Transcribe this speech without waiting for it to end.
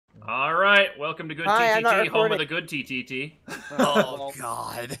All right, welcome to Good Hi, TTT, home of the Good TTT. Oh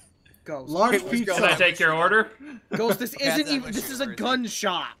God. Ghost. Large pizza. Can I take your order? Ghost, this Okay, isn't that's even. This actually is a worthy.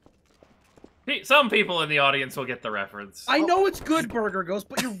 gunshot. Some people in the audience will get the reference. I know it's Good Burger, Ghost,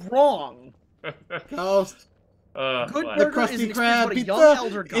 but you're wrong. Ghost. Good what? The Burger is Krusty an Krab experience about a young pizza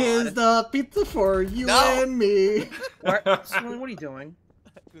elder god. is the pizza for you No. and me. Sterling, what are you doing?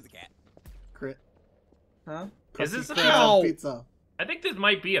 Who's the cat? Crit. Huh? Is this Krusty a Krab pizza? pizza. I think this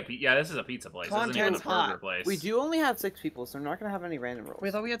might be a yeah, this is a pizza place. This isn't even a Content's burger hot. place. We do only have 6 people, so we're not gonna have any random rolls. Wait,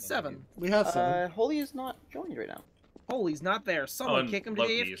 I thought we had 7. We have some. Holy is not joined right now. Holy's not there. Oh, Someone and kick him to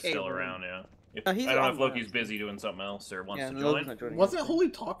Loki the is AFK still room. around, yeah. If, No, he's I don't know if online. Loki's busy doing something else or wants Yeah, to no, Loki's join. not joining. Wasn't Holy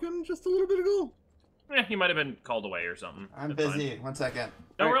talking just a little bit ago? Yeah, he might have been called away or something. I'm That's busy. fine. 1 second.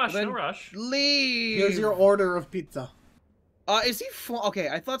 No Alright, rush, then- no rush. Leave. Here's your order of pizza. Is he okay,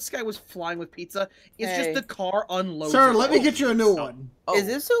 I thought Sky was flying with pizza. It's Hey. just the car unloads. Sir, it. let me get you a new one. Oh. Is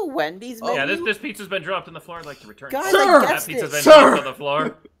this a Wendy's menu? Yeah, this pizza's been dropped on the floor. I'd like to return it. Guys, Sir! I That guessed pizza's it. been Sir! dropped on the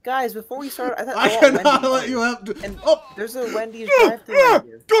floor. Guys, before we start, I thought I all cannot Wendy's let you have to. And Oh! there's a Wendy's drive-thru right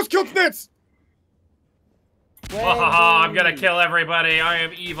here. Ghost killed Nitz! Ha ha ha, I'm gonna Wendy's. kill everybody. I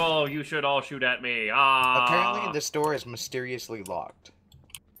am evil. You should all shoot at me. Ah. Apparently, the store is mysteriously locked.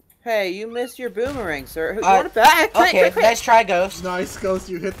 Hey, you missed your boomerang, sir. You want it back? Okay, Quick. nice try, Ghost. Nice, Ghost,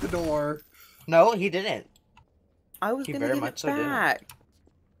 you hit the door. No, he didn't. I was He gonna very give much it so didn't. back.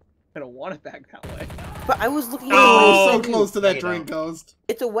 I don't want it back that way. But I was looking at Oh. the Oh, Wendy's so menu. close to that You drink, know. Ghost.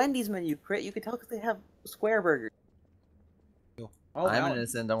 It's a Wendy's menu, Crit. You can tell because they have square burgers. Oh, I'm wow.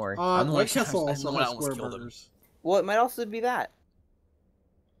 innocent, don't worry. I'm the one- White Castle I'm the also one that has almost square killed him. burgers. Well, it might also be that.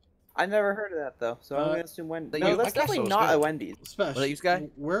 I never heard of that though, so I'm Uh, gonna assume Wendy's. the No, U- that's I guess definitely it was not a good. Wendy's. Special. Was that you, Sky?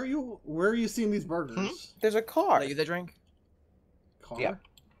 Where are you seeing these burgers? There's a car. Did you that drink? Car? Yeah.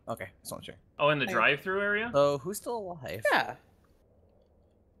 Okay, just want to check. Oh, in the drive-through area? So, who's still alive? Yeah.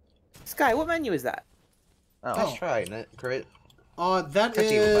 Sky, what menu is that? Oh. Nice try, Crit. That That's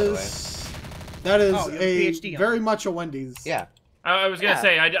evil, by the way. that is Oh, you have a PhD on very it. much a Wendy's. Yeah. I was gonna Yeah.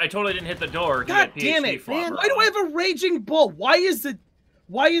 say, I totally didn't hit the door. He God had damn PhD it, flopper man! Why do on. I have a raging bull? Why is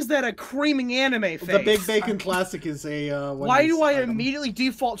that a creaming anime face? The Big Bacon Classic is a Wendy's Why do I item. immediately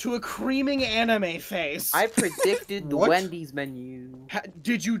default to a creaming anime face? I predicted the What? Wendy's menu.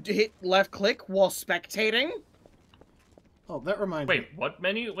 Did you hit left click while spectating? Oh, that reminds me. Wait, what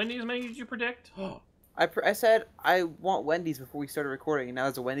menu? Wendy's menu did you predict? I said I want Wendy's before we started recording, and now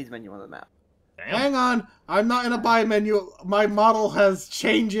there's a Wendy's menu on the map. Damn. Hang on, I'm not in a buy menu. My model has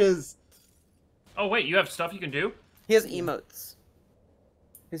changes. Oh wait, you have stuff you can do? He has emotes.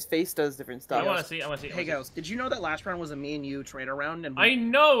 His face does different stuff. I want to see. Hey, Ghost, did you know that last round was a me and you trade around? And I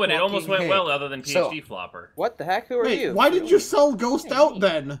know, and it almost went Hey, well, other than so- PhD flopper. What the heck? Who are Wait, you? why did you sell Ghost out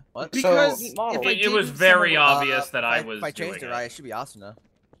then? What? Because So- if I It was didn't, very someone- obvious that I was If I changed doing it right, it should be Asuna.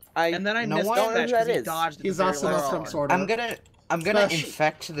 And then I No missed one- that Don't know who because that he is. dodged. at the He's very also last some second. sort of. I'm gonna Special.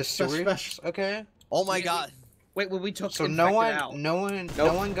 infect the sewers. Special. Okay. Oh my god. Wait, well, we took So infected no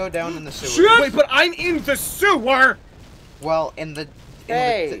out. one go down in the sewers. Wait, but I'm in the sewer. Well, in the.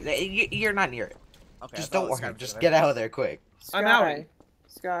 Hey. You're not near it. Okay, Just I thought don't it was worry. Sky Just together. get out of there quick. I'm out.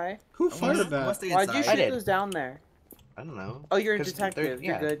 Sky. Who I'm fired gonna that? stay Why'd you inside. shoot did. those down there? I don't know. Oh, you're a 'Cause detective. they're-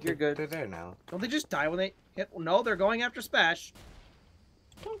 You're yeah, good. You're good. They're there now. Don't they just die when they hit? No, they're going after Spash.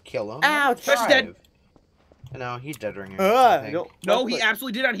 Don't kill him. Ouch! Spash is dead. No, he's dead right here. I think. No, he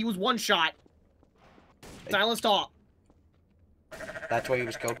absolutely did not. He was one shot. Silence talk. That's why he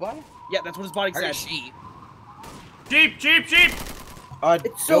was killed by? Yeah, that's what his body Hurry, said. sheep. Jeep, jeep, jeep!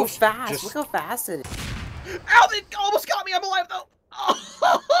 It's so Ghost fast. just- Look how fast it is. Ow! They almost got me. I'm alive though.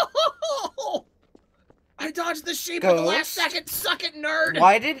 Oh! I dodged the sheep at the last Ghost? second. Suck it, nerd.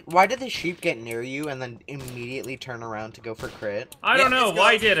 Why did the sheep get near you and then immediately turn around to go for crit? I don't Yeah, know. it's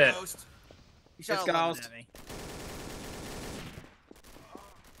Why Ghost, did it? it's Ghost. He shot It's a lemon Ghost. at me.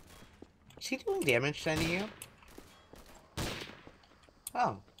 Is he doing damage to any of you?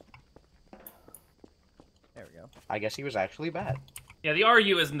 Oh, There we go. I guess he was actually bad. Yeah, the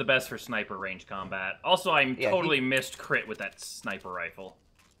RU isn't the best for sniper range combat. Also, I Yeah, totally missed crit with that sniper rifle.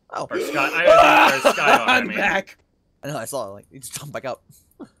 Oh. Or Skyhawk, I I'm mean. back. I know, I saw it. Like, he just jumped back up.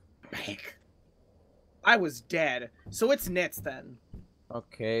 Back. I was dead. So it's Nitz then.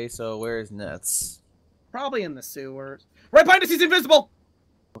 Okay, so where's Nets? Probably in the sewers. Right behind us. He's invisible.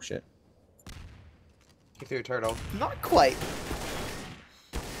 Oh shit. He threw a turtle. Not quite.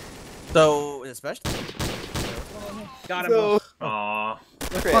 So, is it special? Got him. So, Aw.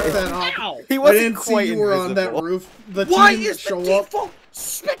 Fuck that off. Ow! he I wasn't didn't see quite you were on that invisible. roof. The Why team is the show up. default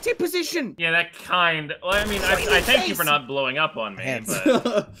spectate position? Yeah, that kind. Well, I mean, I thank you for not blowing up on me, Hands.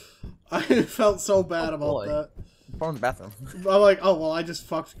 but I felt so bad Oh, about boy. that. from the bathroom. I'm like, oh well, I just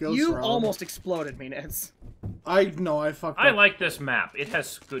fucked Ghost You Road. almost exploded me, Nets. I fucked up. I like this map. It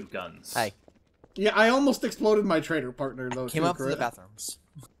has good guns. Hey, Yeah, I almost exploded my trader partner though. came too, up to the correct? bathrooms.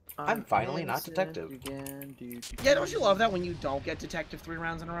 I'm finally not detective. Yeah, don't you love that when you don't get detective 3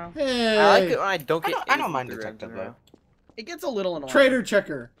 rounds in a row? Hey, I like it when I don't get. I don't anything mind 3 rounds detective in a row. though. It gets a little annoying. Trader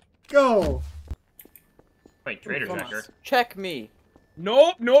checker, go. Wait, trader From checker. us. Check me.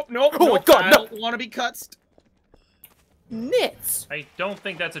 Nope, nope, nope. Oh my nope, God, I no. don't want to be cutsed. Nits. I don't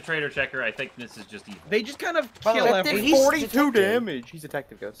think that's a trader checker. I think this is just evil. They just kind of By the kill way, That did everything. he's 42 detective. damage. He's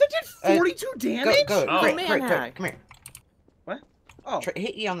detective ghost. That did 42 damage? Go, Oh. Crit, Man Crit, hack. come here. Oh,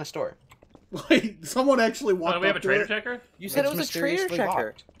 Hit E on this door. Wait, someone actually walked Oh, do we have a up to trader it? checker? You said It's it was a trader mysteriously checker.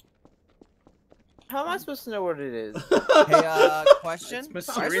 locked. How am I supposed to know what it is? Hey, question? It's Why is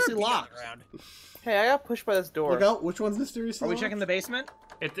there a mysteriously bee locked. around? Hey, I got pushed by this door. Look out! Which one's mysteriously are we locked? checking the basement?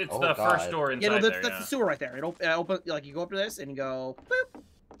 It's Oh, the God. first door inside Yeah, no, that's, there. that's Yeah. the sewer right there. It open like you go up to this and you go boop,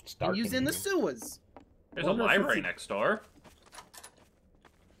 It's dark and use in the here. sewers. There's a Wonder if library it's a- next door.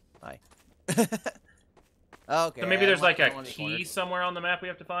 Okay. So maybe there's like I a don't want to be key cornered. somewhere on the map we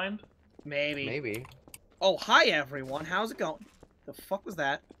have to find. Maybe. Maybe. Oh, hi everyone. How's it going? The fuck was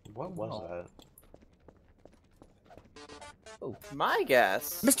that? What was Oh. that? My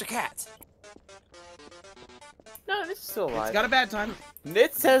guess. Mr. Cat. No, this is still It's alive. got a bad time.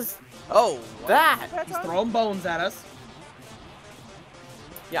 Nit says Oh, what? that. He's throwing bones at us.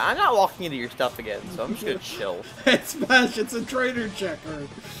 Yeah, I'm not walking into your stuff again, so I'm just gonna chill. Hey, Smash! It's a trader checker.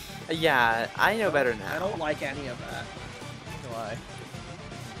 Yeah, I know better I now. don't like any of that. Why?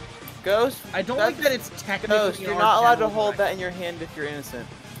 Ghost, I don't That's- like that it's technically Ghost, you're our not allowed to general hold direction. that in your hand if you're innocent.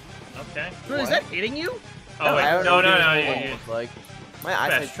 Okay. Is that hitting you? Oh, No, wait. I don't No, know no, what no. it You, is. you, Looks like. My Best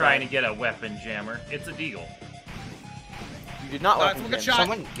eyesight's trying to bad. get a weapon jammer. It's a deagle. You did not That's weapon a good jam.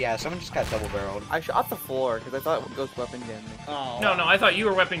 shot. Someone just got double barreled. I shot the floor because I thought it Ghost weapon jammed me. Oh. No, no, I thought you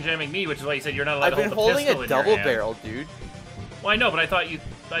were weapon jamming me, which is why you said you're not allowed I've to been hold the holding pistol a in your double hand. barrel, dude. Well, I know, but I thought you.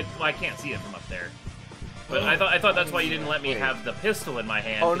 I can't see it from up there. But I thought that's why you didn't let me Wait. have the pistol in my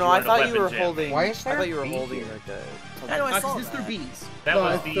hand. Oh 'cause no, you I wanted to thought you weapon were jam. holding. Why is I there thought you were a bee holding here? like a. I know, I saw Because it's through that. bees. That no,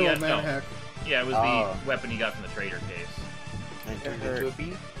 was it's the still a no. manhack. Yeah, it was Oh. the weapon you got from the trader case. And turned hurt. into a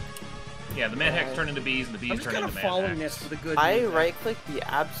bee? Yeah, the manhacks turn into bees, and the I'm bees just turn kind into of following manhacks. this for the good. I reason. right-clicked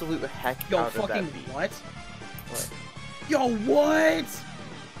the absolute heck Yo, out of fucking that bee. what? What? Yo, what?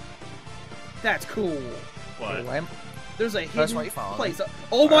 That's cool. What? Why am- There's a That's why hidden you follow place.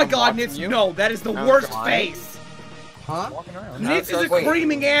 Oh my I'm god, watching Nitz, you. no, that is the I'm worst trying. face. Huh? walking around? No, Nitz is a wait.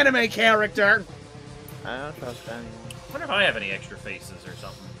 screaming anime character. I don't trust anyone. I wonder if I have any extra faces or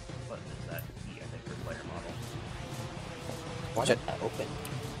something. What is that? E, I think, for player model. Why did that open?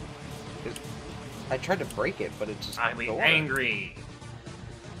 I tried to break it, but it just. I'm door. angry.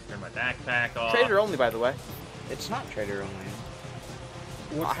 Turn my backpack off. Trader only, by the way. It's not trader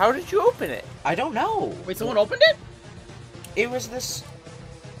only. How did you open it? I don't know. Wait, someone opened it? It was this.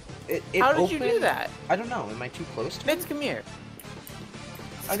 It How did you do opened- that? I don't know. Am I too close to Nitz, come here.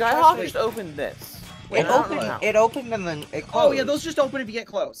 I Skyhawk tried to- just opened this. it? And I don't know Opened. how. It opened and then it closed. Oh yeah, those just open if you get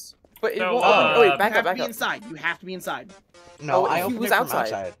close. But it So, won't open. Oh wait, You back have up, to back be up. inside. You have to be inside. No, Oh, I he opened was it from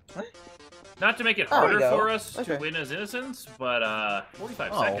outside. Not to make it Oh, harder there you go. for us Okay. to win as innocents, but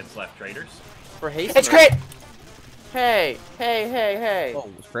 45 Oh. seconds left, traders. For haste. It's crit. Hey, hey, hey, hey. Oh,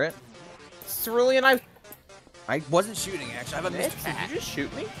 was crit? Cerulean, I wasn't shooting, actually. I have a Nitz, Mr. did Cat. you just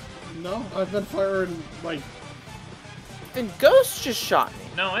shoot me? No, I've been firing like. Then Ghost just shot me.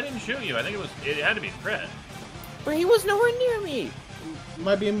 No, I didn't shoot you. I think it had to be a crit. But he was nowhere near me.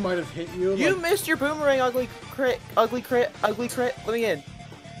 My beam might have hit you. You like, missed your boomerang, ugly crit, ugly crit, ugly crit. Let me in.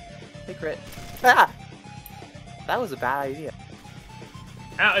 Hey, crit. Ah! That was a bad idea.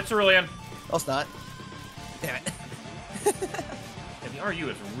 Ah, it's Cerulean. Oh, it's not. Damn it. Yeah, the RU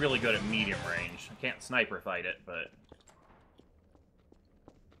is really good at medium range. I can't sniper fight it, but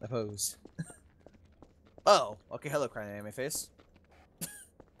I pose. Oh, okay. Hello, crying anime face.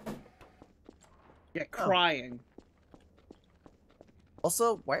 Yeah, crying.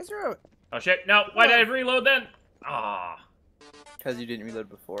 Also, why is there a... oh shit! No, why did I reload then? Ah, Because you didn't reload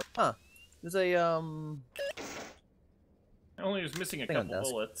before. There's a, I only was missing a Thing on couple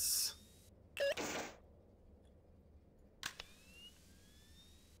desk. bullets.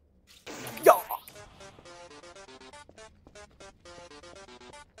 Yo!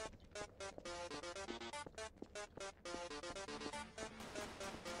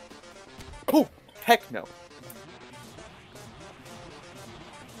 Oh, heck no.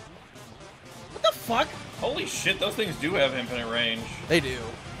 What the fuck? Holy shit! Those things do have infinite range. They do.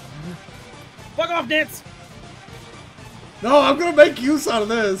 Fuck off, Nitz! no, I'm gonna make use out of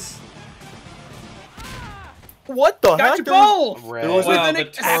this. What the Got heck? you both! Red. There was With Wow, an the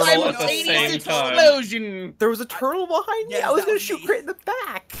turtle at the same simultaneous time. explosion! There was a turtle behind me. Yeah, I was that gonna was shoot me. Crit in the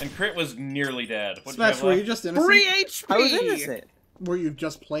back. And Crit was nearly dead. What Smash, were you just innocent? 3 HP! I was innocent. Were you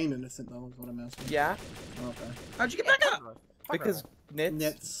just plain innocent, though, is what I'm asking. Yeah, Okay. How'd you get back up? because Nits.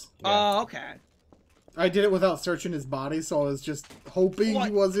 Nits. Oh, okay. I did it without searching his body, so I was just hoping What?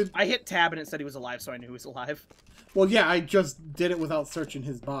 he wasn't... I hit tab and it said he was alive, so I knew he was alive. Well, yeah, I just did it without searching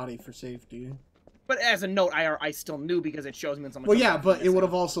his body for safety. But as a note, I still knew because it shows me when someone. Well, comes yeah, up but and it would missing.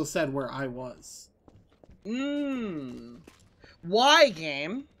 have also said where I was. Why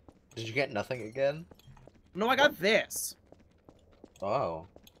game? Did you get nothing again? No, I got this. Oh.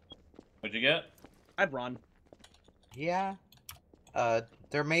 What'd you get? I'd run. Yeah.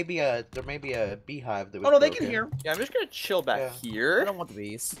 There may be a beehive that was Oh no, they broken. can hear. Yeah, I'm just gonna chill back Yeah. I here. don't want the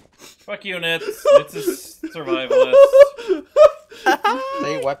bees. Fuck you, Nits. Nits is survivalist.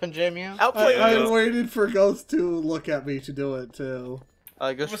 They weapon jam you? Outplay. Yeah. I waited for Ghost to look at me to do it, too. Go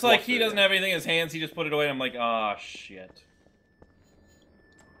It was like he doesn't have anything in his hands, he just put it away, and I'm like, ah, shit.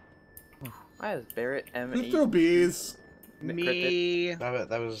 I have Barrett Who M8. threw bees? Me. That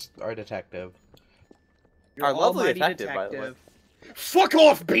was our detective. Your Our lovely almighty detective, by the way. Fuck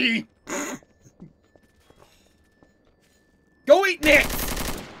off, B! Go eat Nick!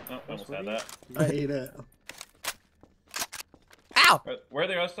 Oh, almost had that. I ate it. Ow! Where are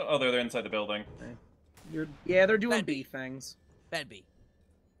they rest? Oh, they're inside the building. You're... Yeah, they're doing Bad B things. Bad bee.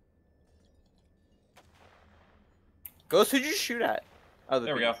 Ghost, who'd you shoot at? Oh, the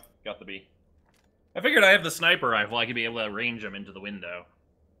There we bees. go. Got the B. I figured I have the sniper rifle, I could be able to range them into the window.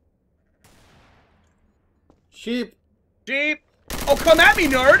 Sheep. Jeep! Oh, come at me,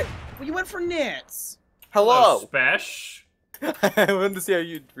 nerd! Well, you went for Nits. Hello. Spesh. I wanted to see how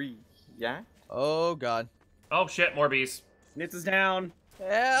you'd react. Oh god. Oh shit, more bees. Nits is down.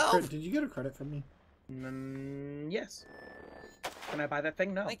 Help! Crit, did you get a credit from me? Yes. Can I buy that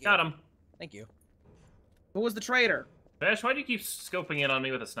thing? No. Thank you. Got him. Thank you. Who was the traitor? Spesh, why do you keep scoping in on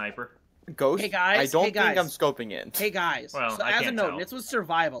me with a sniper? Ghost. Hey, guys. I don't Hey, think guys. I'm scoping in. Hey, guys. Well, so I as a can't note, tell. Nits was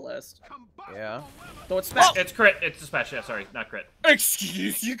survivalist. Yeah. So it's special. It's crit. It's a Spesh. Yeah, sorry, not crit.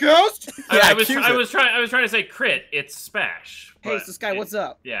 Excuse you, Ghost? Yeah, I was accuse it. trying to say crit. It's Spash. Hey, but so Sky, it- what's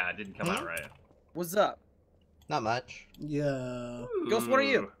up? Yeah, it didn't come out right. What's up? Not much. Yeah. Ghost, what are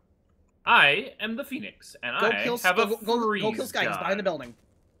you? Ooh. I am the Phoenix, and Go I kill, have a go freeze kill Sky. He's gun. behind the building.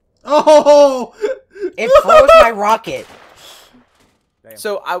 Oh! It froze my rocket. Damn.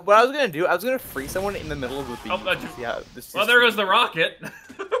 So what I was gonna do, I was gonna free someone in the middle of the bees. Oh, yeah. This Well, is- there goes the rocket.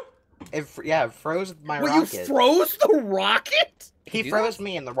 It froze my Wait, you rocket. froze the rocket? He do froze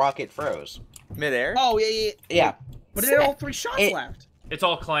me and the rocket froze. midair. Oh, yeah. Yeah. But it had all 3 shots It- left. It's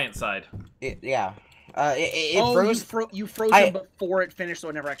all client side. Yeah. It Oh, froze. you froze I- him before it finished, so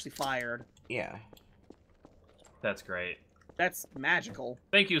it never actually fired. Yeah. That's great. That's magical.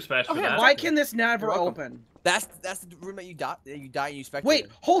 Thank you, Spash, for Okay, that. Why can this never You're welcome. open? That's the room that you die and you spectated. Wait,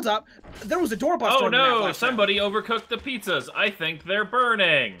 hold up. There was a doorbuster. Oh on the map no! last Somebody overcooked the pizzas. I think they're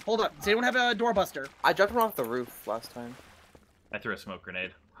burning. round. Hold up. Does anyone have a doorbuster? I dropped one off the roof last time. I threw a smoke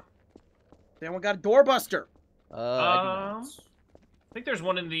grenade. Anyone got a doorbuster? I do not. I think there's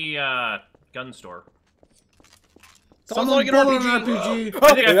one in the gun store. Someone's Someone loading pull an an RPG. RPG.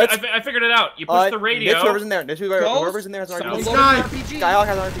 I think that's- I figured it out. You push the radio. Nits, whoever's in there. Nits, whoever's in there has an Someone RPG. loaded Sky. an RPG. Skyhawk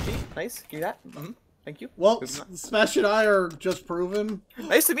has an RPG. Nice. Give me that. Thank you. Well, Smash and I are just proven.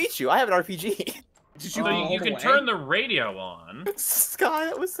 Nice to meet you. I have an RPG. Did you So go you the can way? turn the radio on. Sky,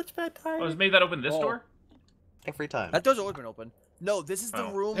 that was such bad Oh, timing. maybe that open this Oh. door? Every time. That door's always been open. No, this is the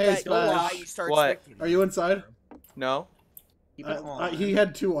Oh. room Hey, that Splash. you start What? spectating. Are you inside? No. Keep it on. He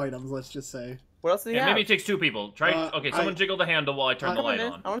had 2 items, let's just say. What else did he Yeah, have? maybe it takes 2 people. Try. Okay, someone I- jiggle the handle while I turn the Come on, light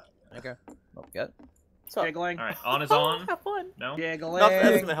man. on. I want Okay. Oh, good. to Jiggling. All right, on is on. Have fun. No. Jiggling. Nothing.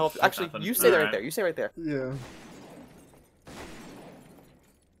 That's gonna help. Actually, Nothing. you stay there right Alright. there. You stay right there. Yeah.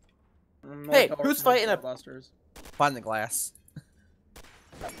 Hey, who's fighting a- Busters? Find the glass.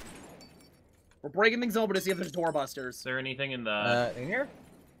 We're breaking things open to see if there's doorbusters. Is there anything in the? In here?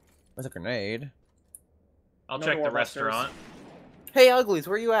 There's a grenade. I'll no check the doorbusters. restaurant. Hey, uglies,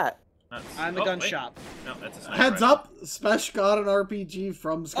 where you at? That's- I'm the oh, gun wait. shop. No, that's a sniper Heads rifle. up, Smash got an RPG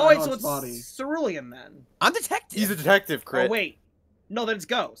from Oh wait, so Skyhawk's it's body. Cerulean then. I'm detective. He's a detective, Crit. Oh wait. No, then it's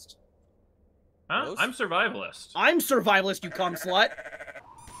Ghost. Huh? Those? I'm survivalist. I'm survivalist, you cum slut.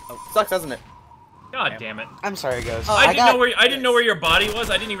 Sucks, doesn't it? God damn it! I'm sorry, Ghost. I didn't know where your body was.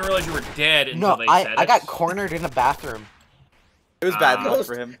 I didn't even realize you were dead until No, they I said got it. cornered in a bathroom. It was bad luck Ghost,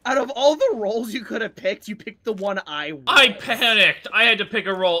 for him. out of all the roles you could have picked, you picked the one I was. I panicked. I had to pick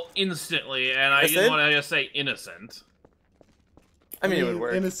a role instantly, and I Innocent? didn't want to just say innocent. I mean, it would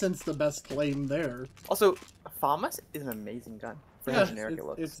work. Innocent's the best claim there. Also, FAMAS is an amazing gun. For how generic it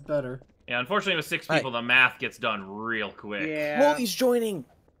looks. It's better. Yeah, unfortunately with 6 people, the math gets done real quick. Yeah. Holy's joining!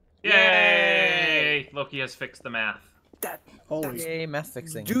 Yay! Loki has fixed the math. Holy. Yay, math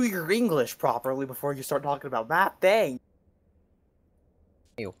fixing. Do your English properly before you start talking about math. Dang.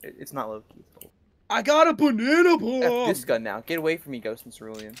 Ew. It's not Loki. I got a banana F bomb. this gun now. Get away from me, Ghost and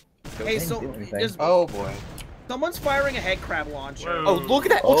Cerulean. Hey, so do anything. does Oh boy. someone's firing a head crab launcher? Whoa. Oh, look at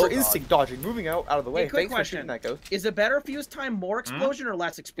that Ultra God. Instinct dodging, moving out of the way. Hey, quick Thanks for shooting question. that, Ghost. Is it better fuse time more explosion or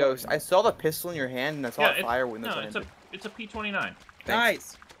less Ghost, explosion? I saw the pistol in your hand and I saw it fire when no, this it's landed. a P29.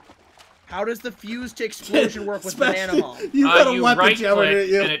 Guys, how does the fuse to explosion work with banana bomb? You got a You weapon right jammer click at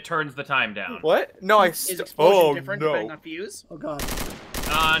you. and it turns the time down. What? No, I Is explosion different depending on fuse? Oh god.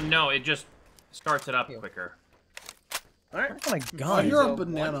 No, it just starts it up quicker. Alright. Oh my Oh, god. you're so a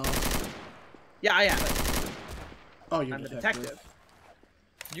banana. Yeah, I have it. Oh, you're I'm a detective. detective.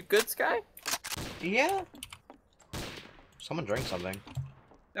 You good, Sky? Yeah. Someone drank something.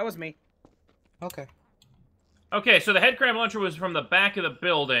 That was me. Okay. Okay, so the head crab launcher was from the back of the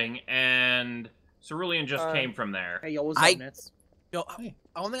building, and Cerulean just came from there. Hey, yo, what's I- up, Nitz? Yo, the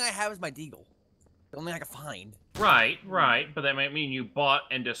only thing I have is my deagle. The only thing I can find. Right, but that might mean you bought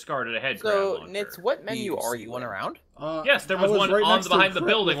and discarded a head crab So, launcher. Nitz, what Do menu you are see you one in? around? Yes, there I was one right on next to behind the Crit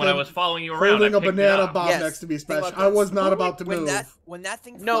building with when I him was following you around. holding I a picked it banana up. bomb Yes. next to me, Think special. about I this. was not about to when move. that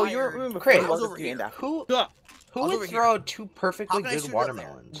thing No, fired, you were moving Crit, before. I was you over wasn't here. doing that. Who Duh, who I was would over throw here. two How perfectly can I good shoot up there?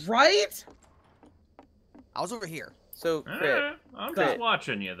 watermelons? right? I was over here. So, Crit, I'm Crit. just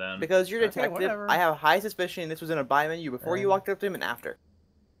watching you then. because you're a Okay, detective, whatever. I have a high suspicion this was in a buy menu before you walked up to him and after.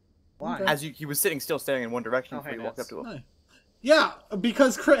 Why? Okay. As he was sitting still staring in one direction Oh, before hey, you walked up Nitz. to him. Yeah,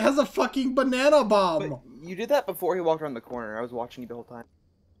 because Crit has a fucking banana bomb. But you did that before he walked around the corner. I was watching you the whole time.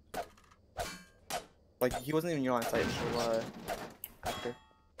 Like, he wasn't even in your line of sight until, after.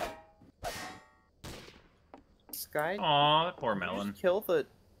 Sky, Aw, that poor did you melon. just kill the...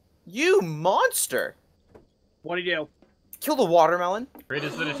 You monster! What'd he do? Kill the watermelon? Crit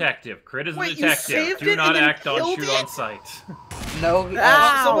is the detective. Crit is the Wait, you detective. saved Do it not and then act on killed shoot it? on sight. No,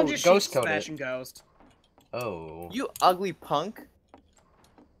 Ow! Someone just ghost shoots code Smash it. and Ghost. Oh. You ugly punk.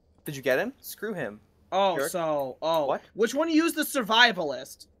 Did you get him? Screw him. Oh, Jerk. so, What? Which one used the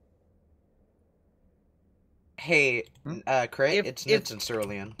survivalist? Hey, Crit, If- it's if- Nitz and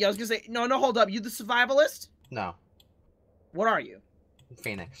Cerulean. Yeah, I was gonna say, no, hold up. You the survivalist? No, What are you?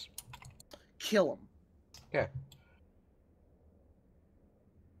 Phoenix. Kill him. Okay.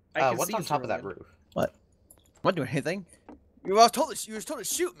 I can What's see on top of that Cerulean. roof? I'm not doing anything. You were told to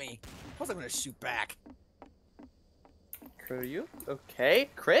shoot me. I wasn't gonna shoot back. Crit, are you? Okay.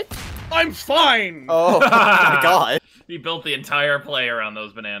 Crit? I'm fine! Oh, my god. He built the entire play around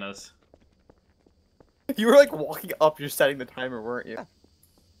those bananas. You were like walking up, you're setting the timer, weren't you?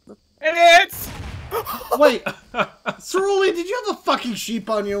 And it's... Wait, Cerulean, did you have a fucking sheep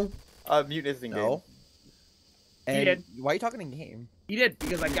on you? Mute is in game. No. And did. why are you talking in game? He did,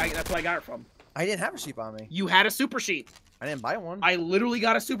 because that's where I got it from. I didn't have a sheep on me. You had a super sheep. I didn't buy one. I literally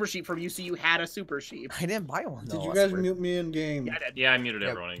got a super sheep from you, so you had a super sheep. I didn't buy one. Did though, you I guys swear. mute me in game? Yeah, I did. Yeah, I muted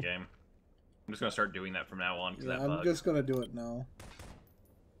Yep. everyone in game. I'm just gonna start doing that from now on because Yeah, that I'm bug. just gonna do it now.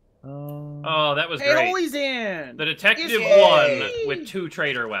 Oh, that was Hey, great. Ollie's in! The detective Yay! won with 2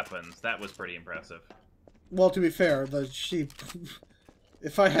 traitor weapons. That was pretty impressive. Well, to be fair, the sheep.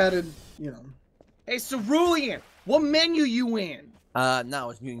 If I hadn't, you know. Hey, Cerulean! What menu you in? No,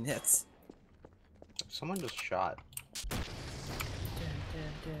 it's muting hits. Someone just shot.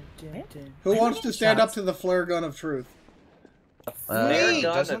 Who wants to stand up shots. to the flare gun of truth? Me!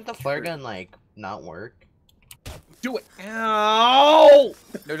 Doesn't the flare gun, like, not work? Do it. Ow!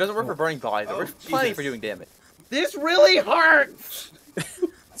 No, it doesn't work for burning bodies. It works plenty for doing damage. This really hurts!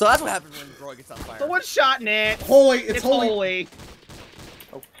 So that's what happens when Roy gets on fire. Someone shot Nick. Holy, It's holy. holy.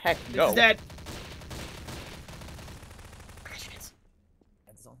 Oh, heck This no. is dead.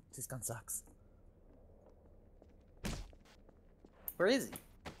 This gun sucks. Where is he?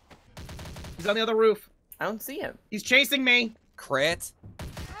 He's on the other roof. I don't see him. He's chasing me. Crit.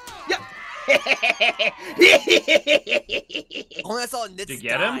 Yep. Only I saw Nitz Did you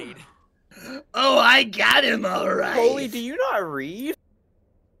get him? died. Oh, I got him alright. Holy, do you not read?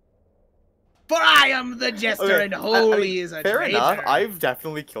 For I am the jester, Okay, and I holy mean, is a fair traitor. enough. I've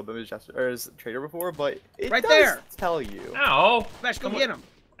definitely killed them as jester or as traitor before, but it Right does there. tell you. Ow! Smash, go get him.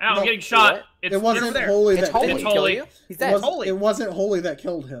 Ow, No, I'm getting shot! what? It's, It wasn't there. holy It's that holy. killed It's him. holy. You? He's It dead. wasn't, holy. it wasn't holy that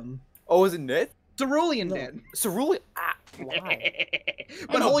killed him. Oh, is it Nit? Cerulean No. did. Cerulean. Ah, why?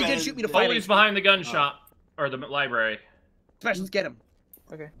 But holy did shoot me to fight Holy's him. behind the gun shop. Or the library. Smash, let's get him.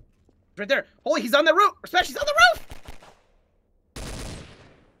 Okay. Right there. Holy, he's on the roof. Smash, he's on the roof.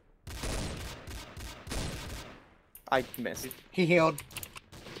 I missed. He healed.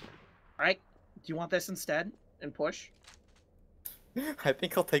 Alright. Do you want this instead? And push? I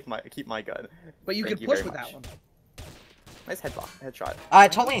think I'll keep my gun. But you Thank can you push very with much. that one. Nice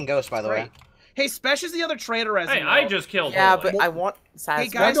headshot. Totally and Ghost, by the way. Great. Hey, Spesh is the other traitor, as Hey, you know. I just killed Yeah, Holy. but I want Hey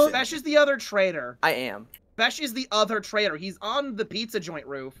satisfaction. guys, Spesh is the other traitor. I am. Spesh is the other traitor. He's on the pizza joint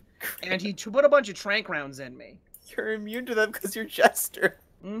roof, and he put a bunch of trank rounds in me. You're immune to them because you're Jester.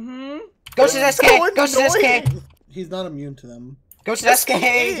 Mm-hmm. Ghost is SK! So Ghost is SK! annoying. He's not immune to them. Ghost is SK!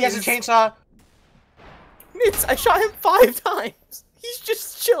 Yes, He has a he chainsaw! Nitz, I shot him 5 times. He's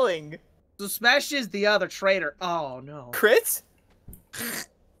just chilling. So Spesh is the other traitor. Oh, no. Crit?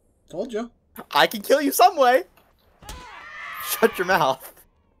 Told you. I can kill you some way. Shut your mouth.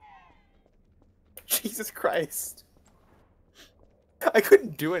 Jesus Christ. I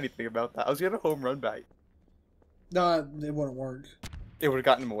couldn't do anything about that. I was gonna home run back. No, it wouldn't work. It would have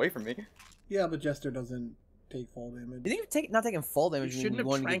gotten him away from me. Yeah, but Jester doesn't take full damage. You think not taking full damage You means shouldn't you have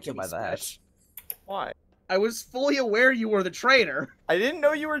wouldn't get tranked killed me, by that? Spesh. Why? I was fully aware you were the traitor. I didn't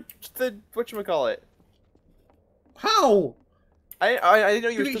know you were the whatchamacallit. How? I didn't know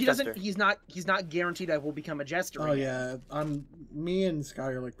you were He still doesn't. Jester. He's not guaranteed I will become a jester. Oh again. yeah, me and Sky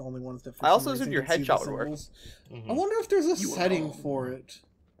are like the only ones that. For I some also reason assumed your can see the headshot would work. symbols. I Mhm. wonder if there's a You were setting wrong. for it.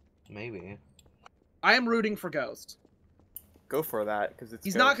 Maybe. I am rooting for Ghost. Go for that, because it's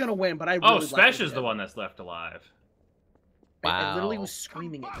He's Ghost. not gonna win, but I really Oh, like Spesh what is he the did. one that's left alive. I literally Wow. was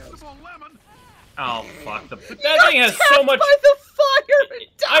screaming at Ghost. Oh, fuck. That thing has so much... By the fire!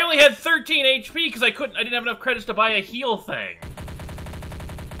 and died. I only had 13 HP because I didn't have enough credits to buy a heal thing.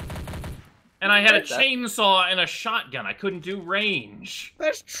 And I had a Like that. chainsaw and a shotgun. I couldn't do range.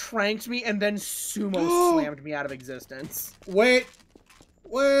 Spesh tranked me and then sumo slammed me out of existence. Wait,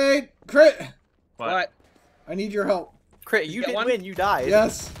 crit! But I need your help. Crit, you Get didn't one? win, you died.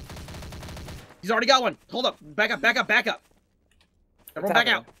 Yes. he's already got one. Hold up. Back up, back up, back up. Everyone What's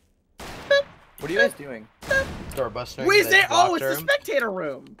back out. What are you guys doing? Doorbuster. Wait, is the there? Oh, it's doctor. the spectator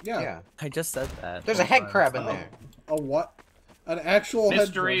room. Yeah. Yeah. I just said that. There's a head crab in there. A what? An actual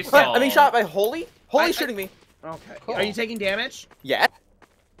Mystery head solved. crab. I'm being shot by Holy? Holy's I- shooting me. Okay. Cool. Are you taking damage? Yeah.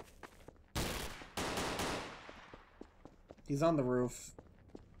 He's on the roof.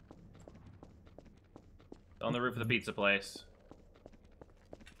 On the roof of the pizza place.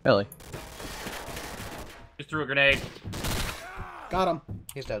 Really? Just threw a grenade. Got him.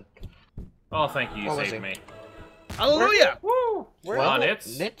 He's dead. Oh, thank you. You What was saved he? me. Hallelujah! Woo! Well, on,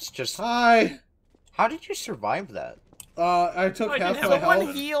 Nitz. Nitz just... Hi. How did you survive that? I took I half didn't my have Someone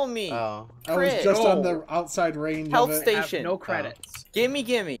health. heal me. Oh. I was Crit. just on No. the outside range Health of it. station. I have no credits.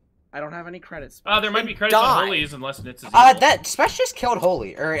 Gimme. I don't have any credits. There might be credits Die. on Holy's unless Nitz is evil. That Spesh just killed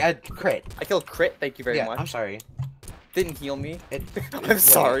Holy, or Crit. I killed Crit, thank you very Yeah, much. I'm sorry. Didn't heal me. It, I'm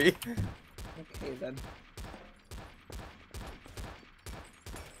sorry. Okay, then.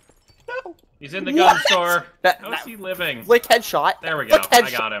 No. He's in the gun store. That, How's that he living? flick headshot. There we go. Flick I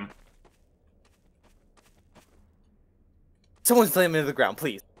headshot. got him. Someone slam him into the ground,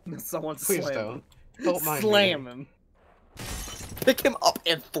 please. Someone Please slam don't. him. Don't mind Slam me. him. Pick him up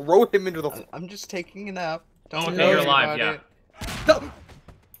and throw him into the. I'm just taking a nap. Oh, Don't okay, you're worry alive, about yeah. it. No.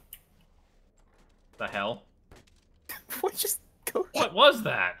 The hell? What just go? What was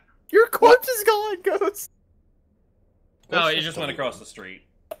that? Your corpse is gone, Ghost. No, Ghost it is just went dead. across the street.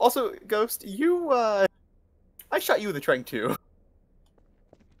 Also, Ghost, you I shot you with a trank too.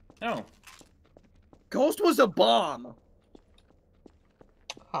 Oh. Ghost was a bomb.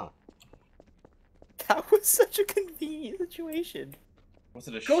 Huh. That was such a convenient situation. Was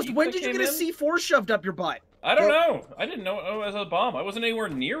it a Ghost, sheep when that did you came get a in? C4 shoved up your butt? I don't know. I didn't know it was a bomb. I wasn't anywhere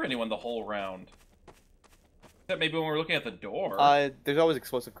near anyone the whole round. Except maybe when we were looking at the door. There's always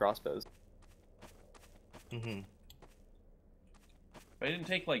explosive crossbows. Mm-hmm. I didn't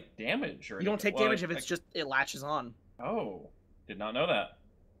take, like, damage or You don't anything. take damage if it's just it latches on. Oh. Did not know that.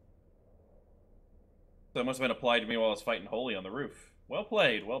 So it must have been applied to me while I was fighting Holy on the roof. Well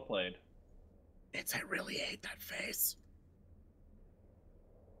played, well played. I really hate that face.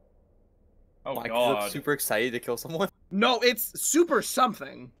 Oh, Mike God. is super excited to kill someone. No, it's super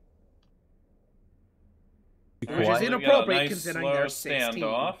something. Which is Alright, so we got a inappropriate nice, considering slow they're 16.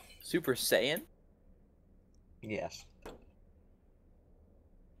 standoff. Super Saiyan. Yes.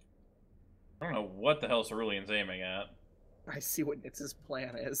 I don't know what the hell Cerulean's aiming at. I see what Nitz's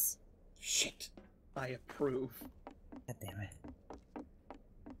plan is. Shit. I approve. God damn it.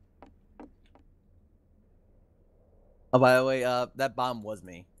 Oh, by the way, that bomb was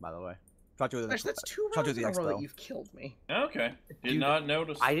me, by the way. Talked to you at the- Actually, that's 2 talked to rounds you in at a the row that expo. you've killed me. Okay. Did Dude, not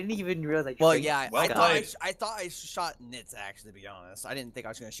notice. I didn't even realize. Well, yeah, Well I played. thought I shot Nitz, actually, to be honest. I didn't think I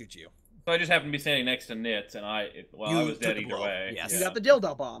was gonna shoot you. So I just happened to be standing next to Nitz, and I was dead either way. Yes. You got the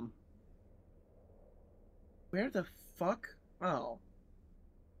dildo bomb. Where the fuck? Oh.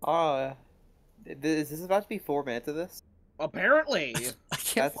 Is this about to be 4 minutes of this? Apparently. I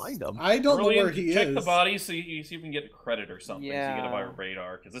can't find him. I don't know where he check is. the body so you see if you can get credit or something. So you get Yeah. a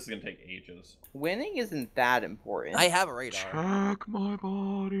radar, because this is gonna take ages. Winning isn't that important. I have a radar. Check my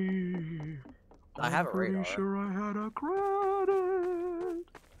body. I have a radar. Pretty sure I had a credit.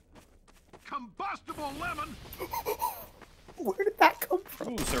 Combustible lemon. Where did that come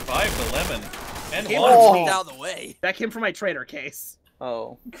from? Ooh, survived the lemon. And Came won. on. Out of the way. That came from my trader case.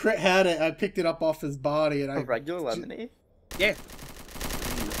 Oh, Crit had it. I picked it up off his body, and a I. regular lemonade? Yeah.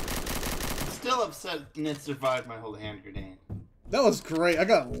 Still upset Nitz survived my whole hand grenade. That was great. I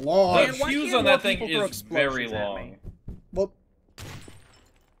got launched. Man, why fuse can't on more that thing people throw is very explosions at long. me? Well,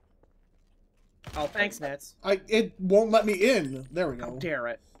 Oh, thanks, Nets. it won't let me in. There we How go. dare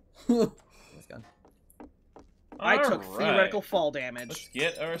it. This gun. I took Alright. theoretical fall Let's damage.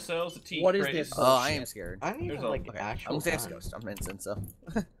 get ourselves a tea What is crate. this? Oh, I am scared. I don't even There's a- like Okay. actual I'm saying gun. ghost. I'm instant, so.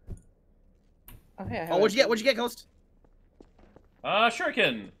 Oh, hey, I have Oh, what'd you a- get? What'd you get, Ghost?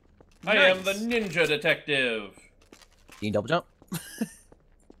 Shuriken! I am the Nice. ninja detective. You can double jump?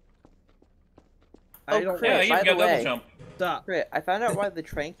 I Oh, don't crap. Yeah, By you've the got double way- jump. Stop. Crit, I found out why the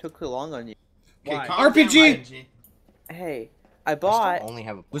trank took so long on you. Okay, Why? calm RPG. down, ING. Hey, I I bought still only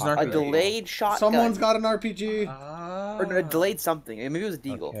have a Who's pocket an a RPG? delayed shotgun. Someone's got an RPG. Or no, a delayed something. Maybe it was a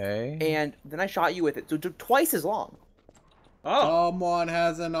deagle. Okay. And then I shot you with it, so it took twice as long. Oh. Someone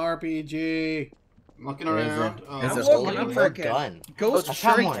has an RPG. I'm looking Is around. it- Oh, is I'm it looking open? for a Okay. gun. Ghost Oh,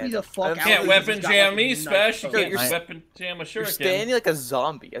 come shuriken on. me the fuck out. Can't because weapon he's got, jam like, me, a knife. Special. You Okay, can't you're- weapon jam a You're shuriken. standing like a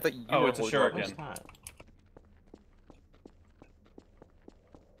zombie. I thought you Oh, were it's a holding shuriken. What's that?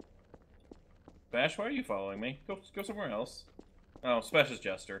 Bash, why are you following me? Go somewhere else. Oh, Spesh is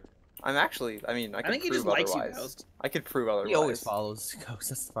Jester. I'm actually, I mean, I I can think he prove just likes you, otherwise. Ghost. I could prove otherwise. He always follows ghosts.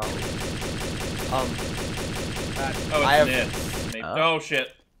 That's the problem. Oh, it's I have- Nitz. Maybe. Oh. Oh,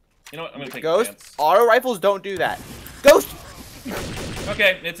 shit. You know what? I'm gonna take a Ghost, chance. auto rifles don't do that. Ghost!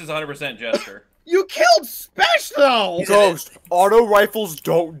 Okay, Nitz is 100% Jester. You killed Spesh, though! Ghost, auto rifles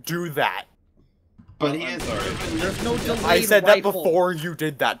don't do that. but he I'm is sorry. proven. There's no delayed I said rifle. that before you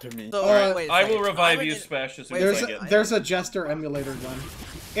did that to me. So, Alright, wait a I second. will revive I'm you, gonna- Spesh, as soon Wait, as I There's get. there's a Jester emulator gun.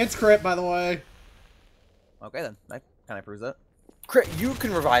 It's crit, by the way. Okay then, that kind of proves it. Crit, you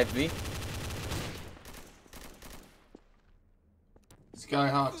can revive me.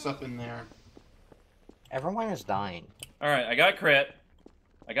 Skyhawk's up in there. Everyone is dying. All right, I got crit.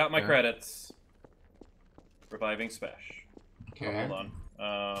 I got my Yeah. credits. Reviving Spesh. Okay. Oh, hold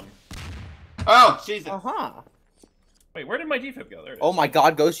on. Oh, Jesus. Uh-huh. Wait, where did my defib go? There it is. Oh my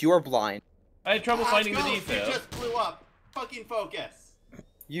god, Ghost, you are blind. I had trouble finding the Ghost, You defib. just blew up. Fucking focus.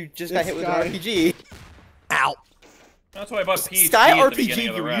 You just got This hit with guy. an RPG. Ow! That's why I bought PhD Sky at the RPG, beginning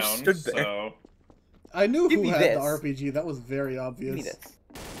of the you round. stood there. So I knew Give who me had this. the RPG. That was very Give obvious. me this.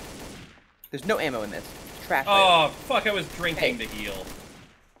 There's no ammo in this. Trash. oh fuck! I was drinking Hey. to heal.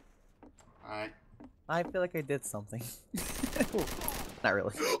 Alright. I feel like I did something. Not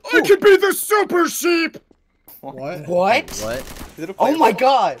really. I could be the super sheep! What? What? What? Is it a Oh player my ball?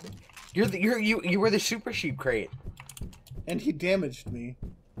 god! You were the super sheep crate. And he damaged me.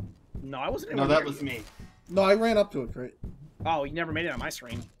 No, I wasn't No, even that near was you. me. No, I ran up to it, crit. Oh, you never made it on my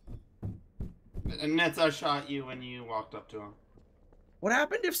screen. And Nitz, I shot you when you walked up to him. What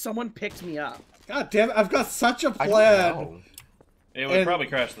happened if someone picked me up? God damn it! I've got such a I plan. don't know. It would And- probably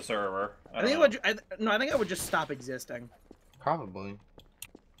crash the server. I think it would. I think I would just stop existing. Probably.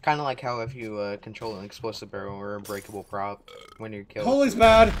 Kind of like how if you control an explosive barrel or a breakable prop when you're killed. Holy's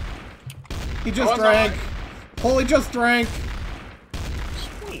bad. He just Oh, no. drank. Holy just drank.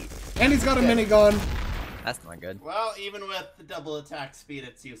 Sweet. And he's got a minigun. That's not good. Well, even with the double attack speed,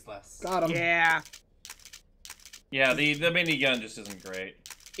 it's useless. Got him. Yeah. Yeah, the minigun just isn't great.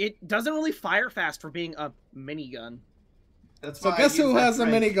 It doesn't really fire fast for being a minigun. That's So why I guess use who that has a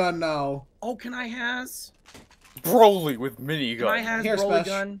strength. minigun now? Oh, can I has? Broly with Can minigun. I has Here, Broly Spesh.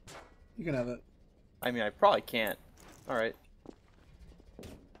 gun? You can have it. I mean, I probably can't. Alright.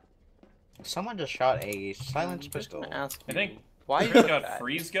 Someone just shot a silenced pistol. Ask I think why you Chris took got that?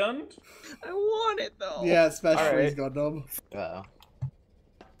 freeze gunned. I want it though. Yeah, especially Alright. he's got them. Uh-oh.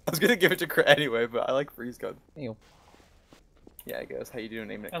 I was gonna give it to Crit anyway, but I like freeze gun. Ew. Yeah, I guess. How you doing?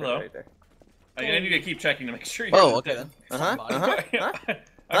 Naming it Crit Hello. right there. I need to keep checking to make sure you're Oh, the okay det- then. Uh-huh. Uh-huh.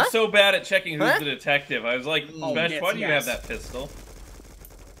 I'm Huh? so bad at checking who's Huh? the detective. I was like, Oh, Besh, yes, why do you have yes. that pistol?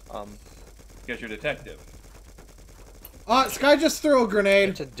 Because you're a detective. Sky just threw a grenade.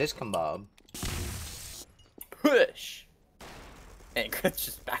 It's a discombob. Push. And Crit's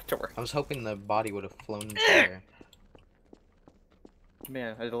just back to work. I was hoping the body would have flown into there.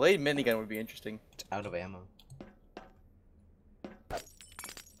 Man, a delayed minigun would be interesting. It's out of ammo.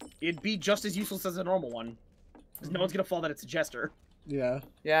 It'd be just as useless as a normal one. Because no one's gonna fall that it's a jester. Yeah.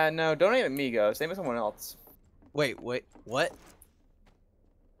 Yeah, no, don't aim at me, Ghost. Aim at someone else. Wait, what?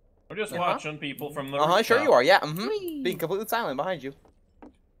 We're just watching people from the Sure rooftop. you are, yeah. Being completely silent behind you.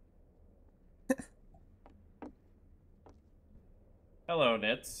 Hello,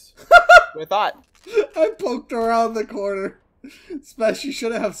 Nitz. I thought. I poked around the corner. Smash, you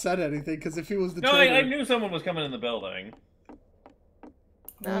shouldn't have said anything, because if he was the No, traitor... I knew someone was coming in the building.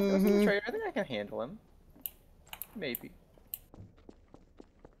 Nah, if it was the traitor, I think I can handle him. Maybe.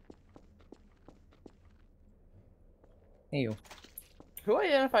 Hey, you. Who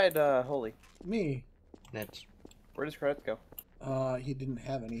identified Holy? Me. Nets. Where does credit go? He didn't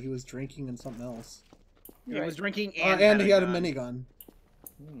have any. He was drinking and something else. He was drinking And he had a gun. minigun.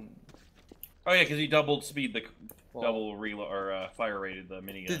 Oh yeah, because he doubled speed the Well, double reload or fire rated the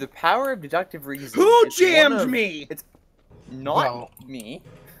minigun. Through the power of deductive reasoning. Who it's one jammed of- me? It's not Well- me.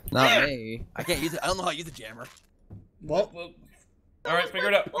 Not me. I can't use it. I don't know how to use the jammer. Well, Well, all right, figure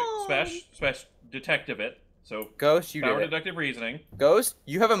it out. Smash, detective it. So Ghost, you power did it. deductive reasoning. Ghost,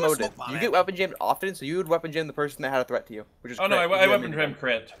 you have a Put a motive. smoke bomb You at get me. weapon jammed often, so you would weapon jam the person that had a threat to you, which is Oh no, Crit, I you weapon have trim minigun.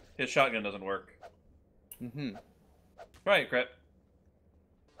 crit. His shotgun doesn't work. Right, crit.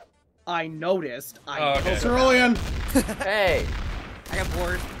 I noticed. Oh, okay. Cerulean! Hey, I got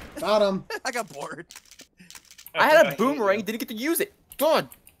bored. Got him. I got bored. I had a boomerang, didn't get to use it. God,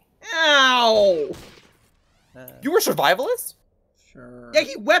 Ow! you were survivalist? Sure. Yeah,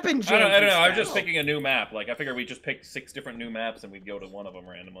 he weapon jammed. I don't know. I'm himself. just picking a new map. Like I figured we just pick 6 different new maps and we'd go to one of them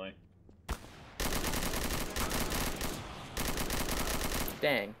randomly.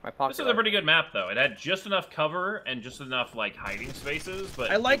 Dang, my pocket. This is a pretty good map though. It had just enough cover and just enough like hiding spaces,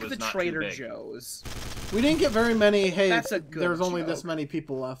 but I like it was the not too Trader big. Joe's. We didn't get very many. Hey, That's a good there's only joke. this many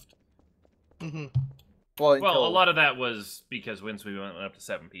people left. Well, Well, a lot of that was because once we went up to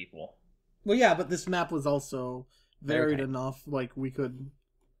 7 people. Well, yeah, but this map was also varied Okay. enough. Like, we could...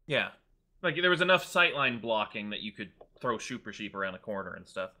 Yeah, like there was enough sightline blocking that you could throw super sheep around the corner and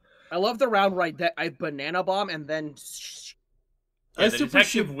stuff. I love the round right that I banana bomb and then. Yeah, I the super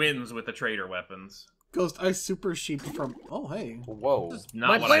detective sheep... wins with the trader weapons. Ghost, I super sheep from... Oh, hey. Whoa. This is not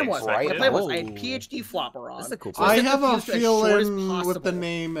My what plan I was. expected. My plan was. I had Whoa. PhD flopper on. That's a cool So I set the have a fuse as short as feeling with the possible.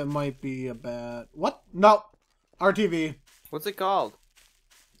 name it might be a bad... What? No. RTV. What's it called?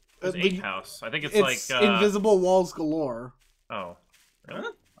 It's the- 8 house. I think it's, It's like Invisible Walls Galore. Oh, really?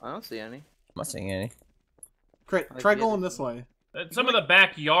 I don't see any. I'm not seeing any. Great. I Try get going it. this way. Some of the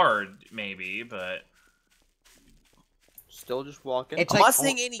backyard maybe, but Still just walking. It's I'm like not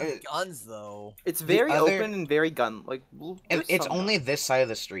seeing any uh, guns, though. It's very other- open and very gun like. there's It's some only guns. this side of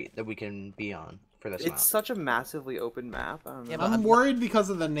the street that we can be on for this map. It's such a massively open map. I don't know. Yeah, but I'm I'm- worried because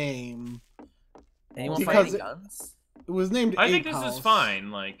of the name. Anyone Because find any it- guns? It was named I think Ape this House. is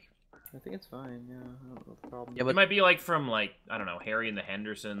fine. Like I think it's fine. Yeah, I don't know what the problem. Yeah, it but might be like from like I don't know Harry and the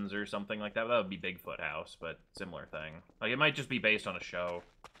Hendersons or something like that. That would be Bigfoot House, but similar thing. Like it might just be based on a show.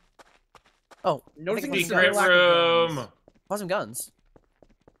 oh, Noticing I think the it was- Secret lack of room. guns. Find some guns.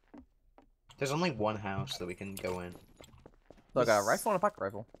 There's only one house that we can go in. Look, a rifle and a pocket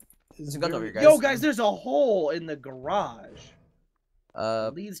rifle. Is some guns very- over here, Yo, guys, there's a hole in the garage.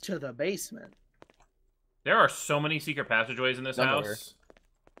 Leads to the basement. There are so many secret passageways in this None house. over.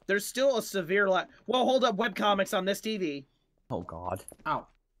 There's still a severe lack. Well, hold up, webcomics on this TV. Oh god. Ow.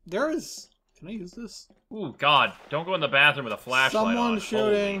 There is... Can I use this? Ooh, God! Don't go in the bathroom with a flashlight Someone on.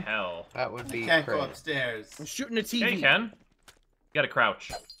 shooting. Holy hell! That would be Can't go crit. upstairs. I'm shooting a TV. Yeah, you can. You gotta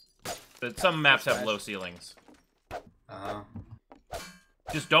crouch. But some maps have low ceilings.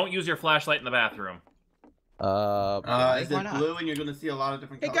 Just don't use your flashlight in the bathroom. Is Why it not? blue and you're gonna see a lot of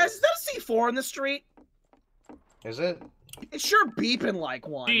different Hey colors? guys, is that a C4 in the street? Is it? It's sure beeping like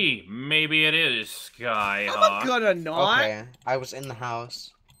one. Gee, maybe it is I'm Skyhawk. gonna not. Okay. I was in the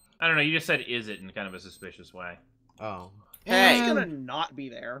house. I don't know, you just said is it in kind of a suspicious way. Oh. Hey, I'm gonna not be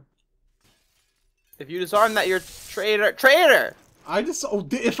there. if you disarm that, you're traitor. Traitor. I just... Oh,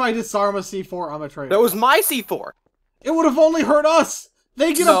 if I disarm a C4, I'm a traitor. That was my C4. It would have only hurt us!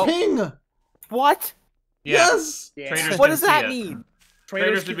 They get No. a ping! What? Yeah. Yes! Yeah. Traders What can does see that it. mean?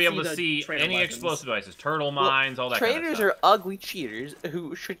 Traders can would be able to the see trader any weapons. explosive devices, turtle mines, all that Traitors kind of stuff. are ugly cheaters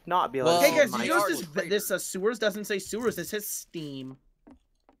who should not be allowed Well, to Hey guys, see did you my notice art. this sewers doesn't say sewers, it says steam.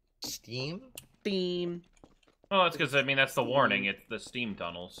 Steam? Steam. Well, that's because, I mean, that's the warning. It's the steam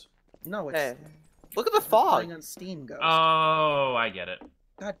tunnels. No, it's Hey, look at the fog. playing on Steam Ghost. Oh, I get it.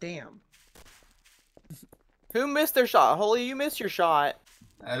 God damn. Who missed their shot? Holy, you missed your shot.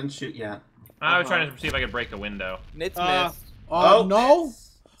 I didn't shoot yet. I was trying to see if I could break a window. Nitz missed. No.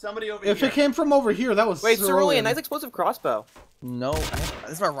 It's somebody over If here. it came from over here, that was Wait, Cerulean, Cerulean. nice explosive crossbow. No,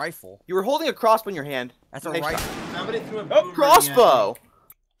 that's my rifle. You were holding a crossbow in your hand. That's a Nice rifle. Somebody threw a Oh, boomerang crossbow!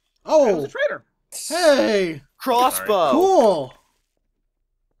 I was Oh, a traitor. hey, Crossbow! cool.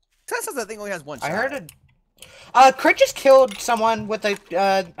 That says that thing only has one shot. I heard a. Crit just killed someone with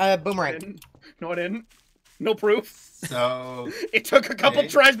a boomerang. No, I didn't. No proof. So It took a couple Okay.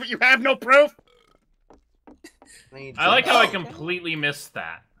 tries, but you have no proof. I like how I completely missed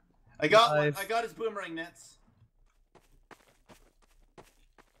that. I got his boomerang nets.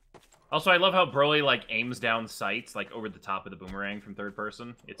 Also, I love how Broly, like, aims down sights, like, over the top of the boomerang from third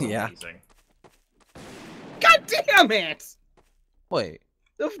person. It's Yeah. amazing. God damn it! Wait.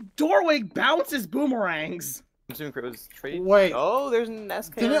 The doorway bounces boomerangs. I'm assuming Crit was traded. Wait. Oh, there's an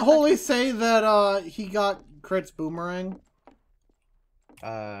SK. Didn't Holy say that he got Crit's boomerang?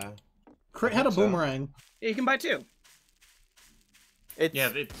 Crit had a so. boomerang. Yeah, you can buy two. It's, Yeah,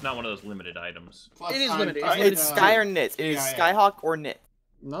 it's not one of those limited items. Plus, It is I'm- limited. I'm, it's Sky or Nitz. It is yeah, yeah. Skyhawk or Nitz.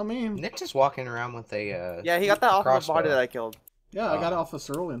 Not me. Nick's just walking around with a. Yeah, he got that off of the crossbow. body that I killed. Yeah, I got it off of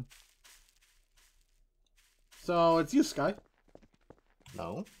Cerulean. So it's you, Sky.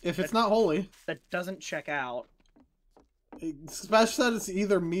 No. If it's not Holy, That doesn't check out. Smash said it's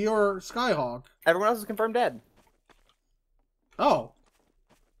either me or Skyhawk. Everyone else is confirmed dead. Oh,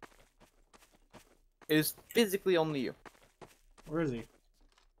 It is physically only you. where is he?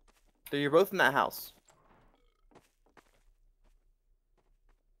 So you're both in that house.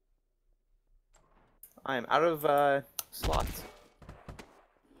 I am out of slots.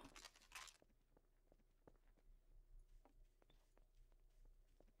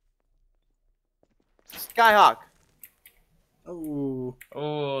 Skyhawk. Oh,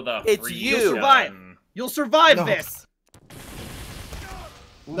 Oh, the It's free you. gun. Survive. You'll survive No. this.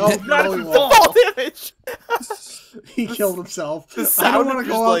 no, Not no, if he you won't. fall. Fall damage. He killed himself. the I sound don't want of to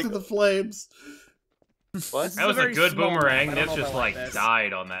just go out like- to the flames. What? That was a very good small boomerang. map. I don't This know just, about like, this.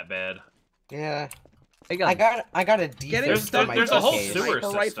 died on that bed. Yeah. Hey, I got a Getting defense There's, to stuck my there's a whole case. sewer Sniper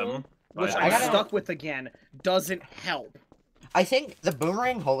system. rifle, by which the I I'm way. gotta- stuck with again, doesn't help. I think the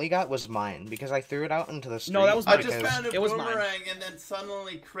boomerang Holy got was mine because I threw it out into the street. No, that was I mine. just because found a It was mine. boomerang and then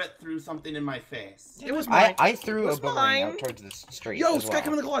suddenly Crit threw something in my face. It was mine. I threw It a was boomerang mine. out towards the street. Yo, as Sky, well.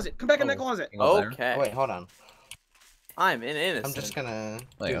 come in the closet. Come back in that closet. Okay. Wait, hold on. I'm an innocent. I'm just gonna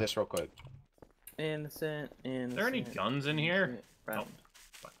There you do go. this real quick. Innocent. Is there any guns in here? Oh,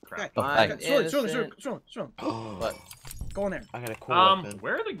 fuck, crap. Oh, I'm thanks. innocent. What? Go in there. I got a cool weapon.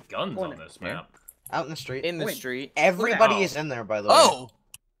 Where are the guns Go in on there. this Here? map? Out in the street. In the Wait. street. Everybody Oh. is in there, by the way. Oh!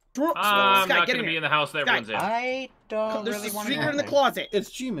 I'm Sky, not get gonna in be here. in the house that Sky. everyone's in. I don't There's really a want to secret go in the there. closet. It's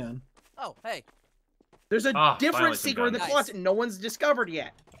G-Man. Oh, hey. There's a Ah, different finally some secret in the guns. closet no one's discovered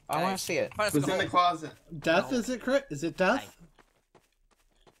yet. I want to see it. Find us Who's a in the hole. closet? Death, is it, Crit? Is it Death?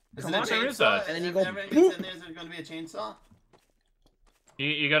 Is Come it a on, there is chainsaw? a- and then you If go everything boop. gets in there, is there going to be a chainsaw?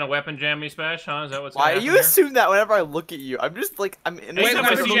 You gonna weapon jam me, Spash? Huh? Is that what's Why gonna do you happen here? assume that whenever I look at you? I'm just like, I'm innocent. Wait, Anytime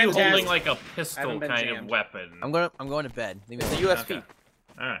I've I been see you jammed. holding like a I pistol haven't been kind of jammed. weapon. I'm going to bed. Leave me It's a alone. USP. Okay.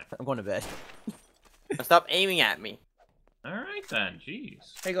 Alright. I'm going to bed. Stop aiming at me. Alright then,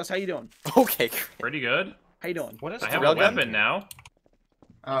 jeez. Hey, Ghost, how you doing? Okay. Pretty good. How you doing? What is I the have real a gun? weapon now.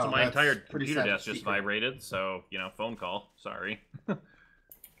 Oh, So my that's entire pretty computer sad desk just secret. vibrated, so, you know, phone call. Sorry.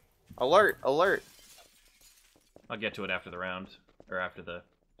 Alert, alert. I'll get to it after the round. Or after the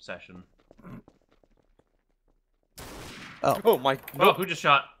session. Oh my Oh, who just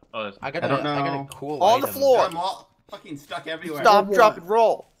shot? Oh, I got I don't I got know. a cool On the item. floor. I'm all fucking stuck everywhere. Stop, What? drop, and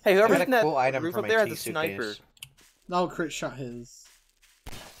roll. Hey, I whoever's got in a that cool item roof for up my there has tea a sniper. suitcase. No, Crit shot his.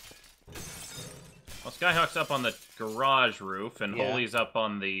 well, Skyhawk's up on the garage roof, and Yeah. Holy's up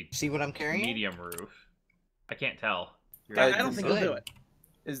on the See what I'm carrying? medium roof. I can't tell. I Guys, don't think you'll good. do it.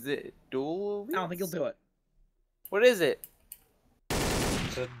 Is it dual? I don't think you'll do it. What is it?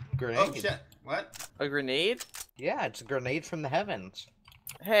 It's a grenade. Oh shit! What? A grenade? Yeah, it's a grenade from the heavens.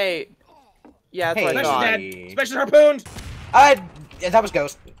 Hey. Yeah, that's Hey. what I Special thought. dead. Special harpooned. That was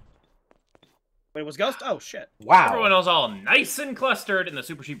Ghost. Wait, it was Ghost? Oh, shit. Wow. Everyone else all nice and clustered, and the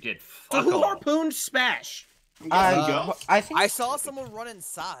Super Sheep did So fuck who all. harpooned Spash? I'm guessing Uh, ghosts? I think I saw someone run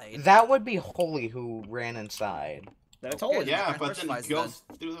inside. that would be Holy who ran inside. That's all. Okay. Yeah, I but then specifies ghost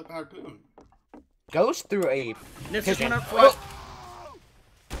threw the harpoon. Ghost threw a Nifs just went pigeon. up front.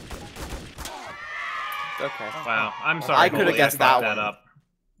 Okay. Wow, I'm sorry. I coulda Holy, guessed fucked that one. up.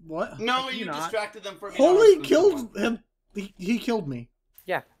 What? No, You you not. distracted them from me. Holy killed him. He killed me.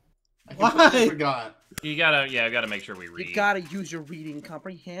 I completely Why? forgot. You gotta make sure we read. You gotta use your reading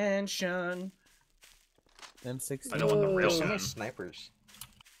comprehension. M16. I know what the real There's so gun. many snipers.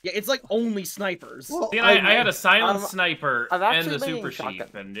 Yeah, it's like only snipers. Well, See, I had a silent I'm- sniper I've and actually the been super using shotgun.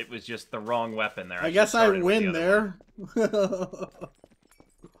 sheep, and it was just the wrong weapon there. I guess I should've started with win the other there.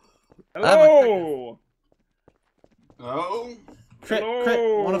 Oh! Oh. Crit,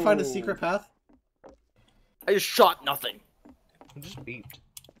 want to find a secret path? I just shot nothing. I just beeped.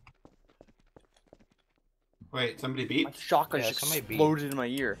 Wait, somebody My beeped? shotgun Yeah, just somebody beat. exploded in my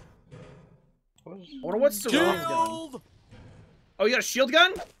ear. What was... I wonder what's Saruman's gun. Oh, you got a shield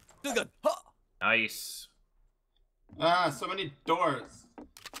gun? Still good. Huh. one. Nice. Ah, so many doors.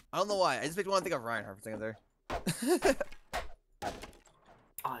 I don't know why. I just picked one to think of Reinhardt for a second there.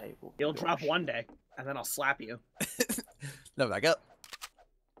 I will He'll drop one day, and then I'll slap you. No, back up.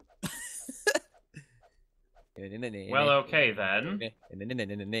 Well, okay then.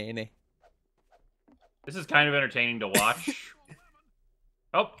 This is kind of entertaining to watch.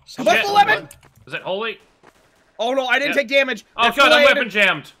 Oh, shit. Buff the lemon! Is it holy? Oh no, I didn't Yeah. take damage. Oh That's god, I'm delayed. weapon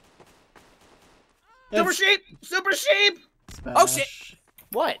jammed. Super sheep! Super sheep! Oh, shit.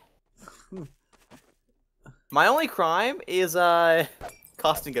 What? My only crime is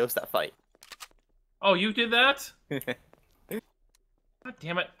costing Ghost that fight. Oh, you did that? God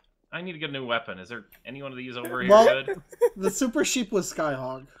damn it. I need to get a new weapon. Is there any one of these over here Well- good? The super sheep was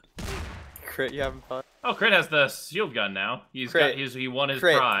Skyhog. Crit, you having fun? Oh, Crit has the shield gun now. Crit. He won his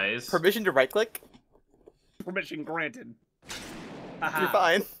Crit. prize. Permission to right click? Permission granted. You're Aha.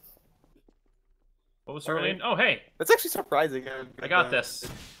 fine. What was Cerulean? Oh, hey. That's actually surprising. I got this.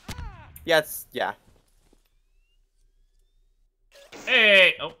 Yeah, yeah.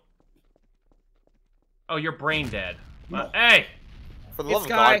 Hey! Oh. Oh, you're brain dead. Hey! For the It's love of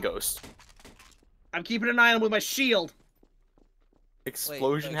Guy. God, Ghost. I'm keeping an eye on him with my shield. Explosion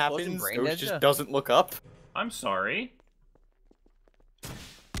explosion happens, brain Ghost dead just ya? doesn't look up. I'm sorry.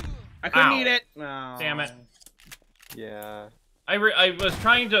 I couldn't Ow. eat it. Oh. Damn it. Yeah. I was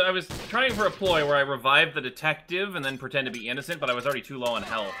trying for a ploy where I revived the detective and then pretend to be innocent, but I was already too low on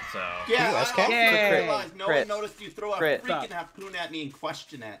health, so... Yeah, Ooh, I SK? also Yay. realized no Crit. one noticed you throw a Crit. freaking harpoon at me and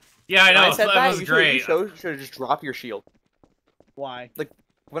question it. Yeah, I When know, I said that that, was you great. should have just dropped your shield. Why?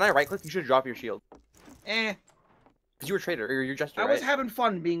 When I right click, you should drop your shield. Eh. Because you were a traitor, or you're just I right? was having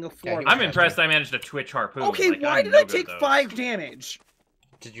fun being a floor. he I'm was impressed I managed to twitch harpoon. Okay, like, why I'm did no I good take at those. 5 damage?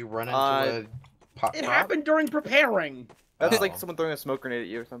 Did you run into Uh, a pot It prop? happened during preparing. That's Oh. like someone throwing a smoke grenade at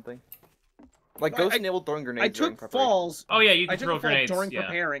you or something. Like I- Ghost I- enabled throwing grenades I during took preparation. falls. Oh yeah, you I can took throw a fall grenades. during Yeah.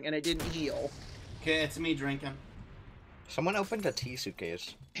 preparing, and it didn't heal. Okay, it's me drinking. Someone opened a tea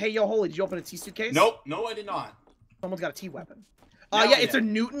suitcase. Hey, yo, Holy, did you open a T suitcase? Nope, no, I did not. Someone's got a T weapon. Now Yeah, I it's did. a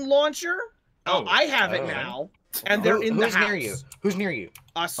Newton launcher. Oh. I have it Oh. now, and they're in the Who's house. near you? Who's near you?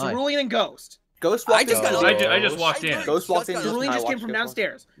 Cerulean and Ghost. Ghost I walked just in. got I just walked in. Ghost walked in. Cerulean I just came watched from Ghost walk.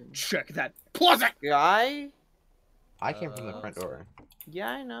 downstairs. Check that closet. Guy? I came from the front door. Yeah,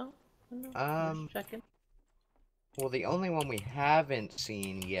 I know. Just checking. Well, the only one we haven't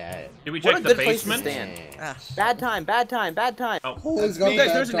seen yet. Did we What check a the good place to basement? stand. Yes. Bad time, bad time, bad time. Holy's That's got me. bad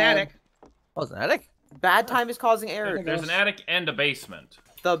Guys, there's an time. attic. Oh, it's an attic? Bad time is causing errors. There's an attic and a basement.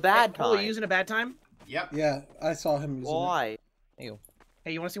 The bad Holy, time. you using a bad time? Yep. Yeah, I saw him using it. Why? Hey,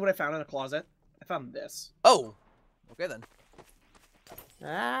 you want to see what I found in a closet? I found this. Oh. Okay then.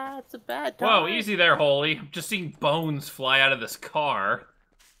 That's a bad time. Whoa, easy there, Holy. I'm just seeing bones fly out of this car.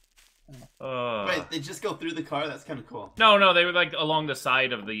 Wait, they just go through the car? That's kind of cool. No, they were like along the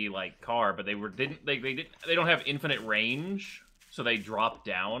side of the car, but they don't have infinite range, so they drop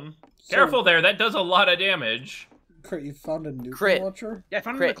down. So- Careful there, that does a lot of damage. Crit, you found a nuke Crit. launcher? Yeah, I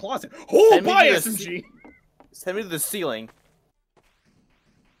found it in the Crit. closet. Oh, Send me buy to the SMG. Send me to the ceiling.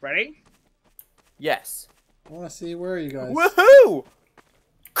 Ready? Yes. I want to see, where are you guys? Woohoo!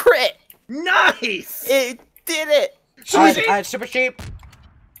 Crit! Nice. It did it! I super sheep.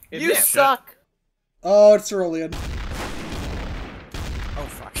 It You missed. suck! Oh, it's Cerulean. Oh,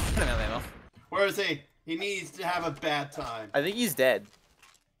 fuck. I don't have ammo. Where is he? He needs to have a bad time. I think he's dead.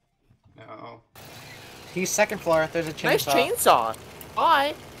 No. He's second floor. There's a chainsaw. Nice chainsaw.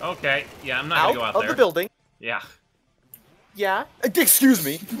 Bye. Okay, yeah, I'm not Out gonna go out of there. the building. Yeah. Yeah. Excuse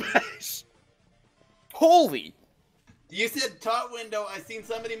me. Holy. You said top window, I seen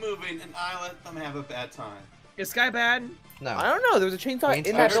somebody moving, and I let them have a bad time. Is Sky bad? No. I don't know. There was a chainsaw Chainsaw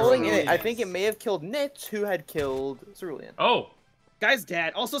in that building, and Cerulean. I think it may have killed Nitz, who had killed Cerulean. Oh, Guy's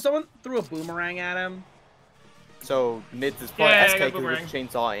dead. Also, someone threw a boomerang at him. So Nitz is probably Yeah, I SK got because boomerang. of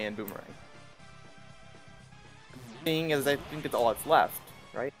chainsaw and boomerang. Thing is, I think it's all that's left,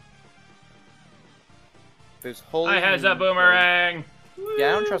 right? There's holy. I has a boomerang. Yeah,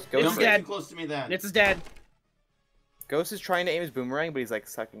 I don't trust Don't Ghost. get dead. too close to me then. Nitz is dead. Ghost is trying to aim his boomerang, but he's like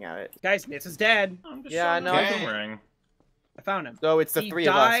sucking at it. Guys, Nitz is dead. I'm just Yeah, showing no, my I- boomerang. I found him. So it's the He 3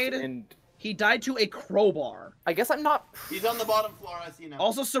 died. of us, and He died to a crowbar. I guess I'm not. He's on the bottom floor, I see now.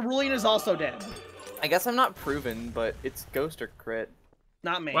 Also, Cerulean is also dead. I guess I'm not proven, but it's Ghost or Crit.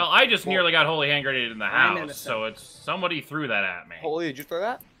 Not me. Well, I just nearly got holy hand grenaded in the I'm house, innocent. so it's somebody threw that at me. Holy, did you throw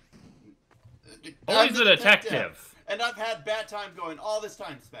that? Holy's the detective. And I've had bad time going all this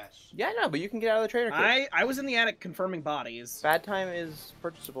time, Smash. Yeah, no, but you can get out of the trader kit. I was in the attic confirming bodies. Bad time is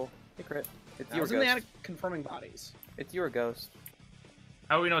purchasable. Hey, Crit. It's I your was Ghost. in the attic confirming bodies. It's your Ghost.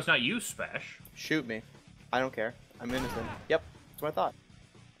 How do we know it's not you, Spesh? Shoot me. I don't care. I'm innocent. Yep, that's what I thought.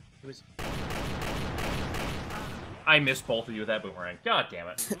 It was. I missed both of you with that boomerang. God damn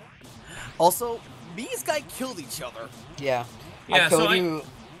it. Also, me and this guy killed each other. Yeah. Yeah, I killed so you.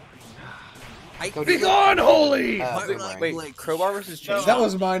 I Be gone, Holy! Wait, Crowbar versus Chainsaw? That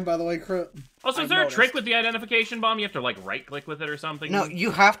was mine, by the way, Crit. Also, is there a trick with the identification bomb? You have to, like, right-click with it or something? No, you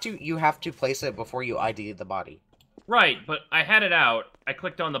have to place it before you ID the body. Right, but I had it out, I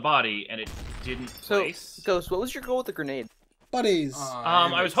clicked on the body, and it didn't So, place. Ghost, what was your goal with the grenade? Buddies.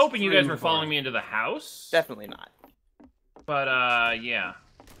 I was hoping you guys were following me into the house. Definitely not. But, yeah.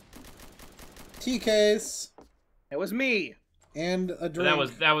 TKs. It was me. And a So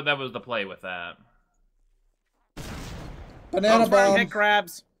drink. that was the play with that. Banana bomb. Head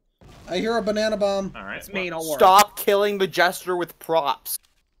crabs. I hear a banana bomb. Alright. It's me, don't worry. Stop killing the Jester with props.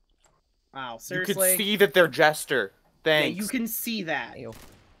 Wow, You seriously? can see that they're Jester. Yeah, Thanks. you can see that.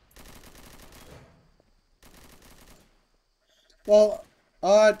 Well,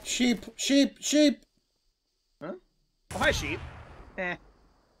 sheep. Oh, hi, sheep. Eh.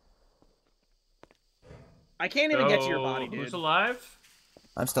 I can't even get to your body, dude. Who's alive?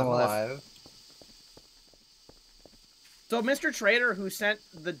 I'm still alive. So, Mr. Trader, who sent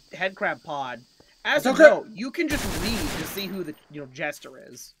the head crab pod, as a Okay. note, you can just read to see who the Jester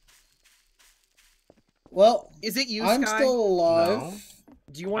is. Well, Is it you, I'm Sky? still alive. No.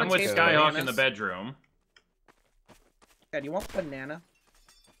 Do you want I'm to with taste Skyhawk bananas? in the bedroom. Yeah, do you want banana?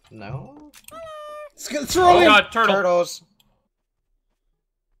 No. Oh Cerulean! god, turtle! Turtles.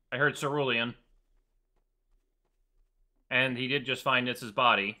 I heard Cerulean. And he did just find Nitz's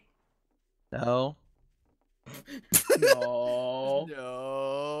body. No. No.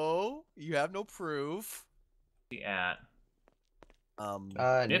 No. You have no proof. The at.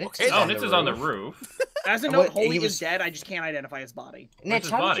 Nitz okay, Nitz is on the roof. As a What- note, he Holy was- is dead. I just can't identify his body. Where's Nitz,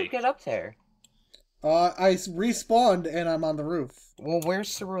 his how body? did you get up there? I respawned and I'm on the roof. Well,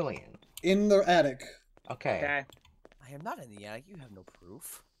 where's Cerulean? In the attic. Okay. Okay. I am not in the attic. You have no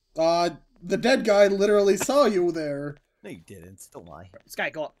proof. The dead guy literally saw you there. No, you didn't. Don't lie.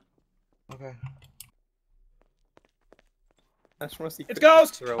 Sky, go up. Okay. I just want to see. It's Crit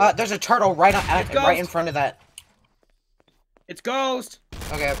Ghost! throw it. There's a turtle right on, It's right in Ghost! front of that. It's Ghost!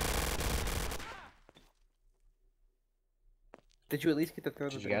 Okay. Did you at least get the throw?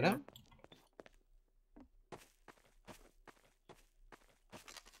 Did you get him?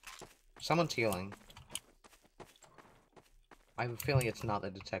 Someone's healing. I have a feeling it's not the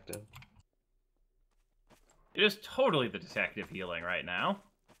detective. It is totally the detective healing right now.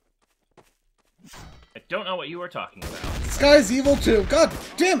 I don't know what you are talking about. This guy's evil too. God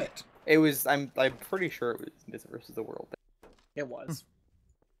damn it! It was. I'm pretty sure it was this versus the world. It was.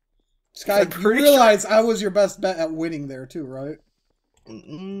 Sky, I'm you pretty realize I was your best bet at winning there too, right?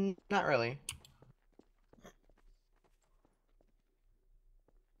 Not really.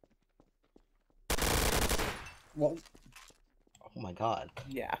 Well, Oh my god.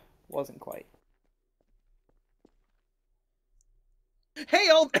 Yeah, wasn't quite. Hey,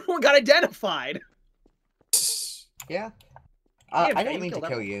 everyone got identified! Yeah. Yeah, I but didn't you mean to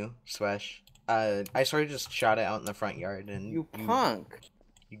killed kill you, Swesh. I sort of just shot it out in the front yard, and You punk.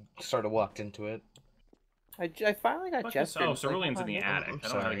 you sort of walked into it. I finally got What is- Jester. oh, It's like, Cerulean's in come the on, attic. I'm I don't know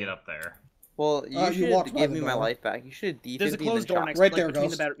how to sorry. get up there. Well, you you should walked by give the me my door. life back. You should have There's a defeated me and closed then door shot next, Right like, there, between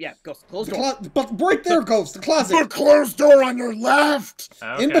Ghost. the bedroom. Yeah, Ghost, closed the door. but right there goes the closet. closed door on your left!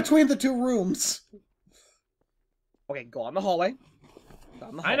 Okay. In between the two rooms. Okay, go on the hallway. Go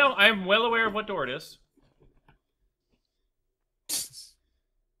on the I hallway. know, I'm well aware of what door it is.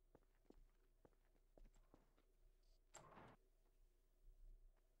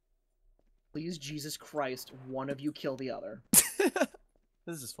 Please, Jesus Christ, one of you kill the other.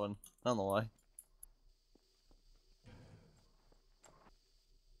 This is fun. I don't know why.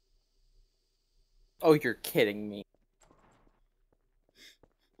 Oh, you're kidding me.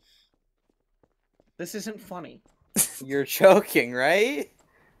 This isn't funny. You're joking, right?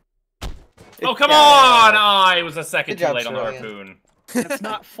 Oh, come Yeah. on! Ah, it was a second Good too job, late on the Cerulean. harpoon. That's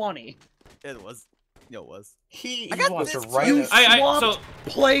not funny. It was. Yo, it was. He got wants to this right. You I swapped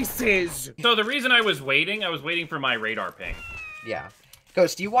places. so the reason I was waiting for my radar ping. Yeah.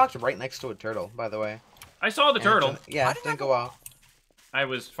 Ghost, you walked right next to a turtle, by the way. I saw the And it turtle. didn't- Yeah, How it did didn't that go off. I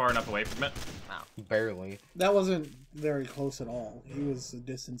was far enough away from it. Barely. That wasn't very close at all. He was a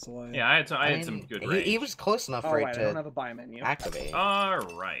distance away. Yeah, I had mean, some good range. he was close enough Oh, for right, it I don't to have a buy menu. activate. All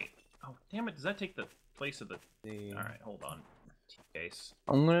right. Oh, damn it! Does that take the place of the? The- All right, hold on. Case.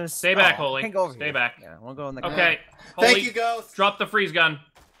 I'm gonna Stay back, oh, Holy. I can't go over Stay here. back. Yeah, I wanna go in the. Okay. Thank Holy, you, Ghost. drop the freeze gun.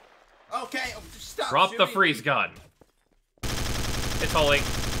 Okay, stop. Drop the shooting. freeze gun. It's Holy.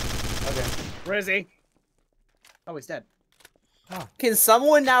 Okay. Where is he? Oh, he's dead. Can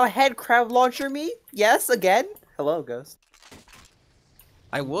someone now head crab launcher me? Yes, again? Hello, Ghost.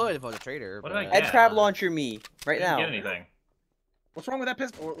 I would if I was a trader. What but... did I Head get? crab launcher me right Didn't now. get anything. What's wrong with that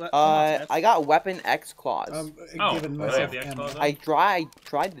pistol? I got weapon X claws. Oh, Giving do I have myself the X ammo. claws on? I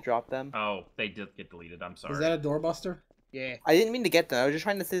tried to drop them. Oh, they did get deleted. I'm sorry. Is that a doorbuster? Yeah. I didn't mean to get them. I was just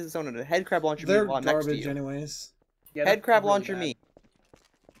trying to say someone to head crab launcher They're me while I'm next to garbage you. anyways. Yeah, Head they're crab really launcher bad. me.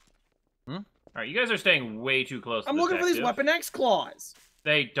 All right, you guys are staying way too close. I'm to looking for these detective. Weapon X claws.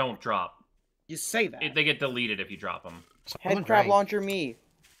 They don't drop. You say that. They get deleted if you drop them. Head Someone crab drank. launcher me.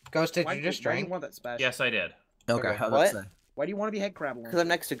 Ghost, did why, you just why do you drink? want that special? Yes, I did. Okay. Okay. How What? about Why do you want to be head crab launcher? Because I'm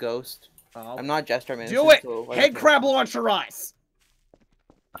next to Ghost. Oh. I'm not Jester, man. Do it! Head crab launcher ice!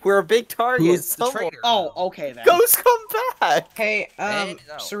 We're a big target. Who's the Someone- traitor? Oh, okay then. Ghost, come back! Hey, Hey,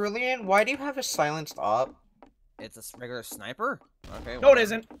 no. Cerulean, why do you have a silenced op? It's a regular sniper. Okay. No, it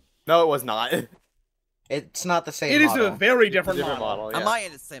isn't. No, it was not. It's not the same It is model. a very different, Different model. model. I Yeah. might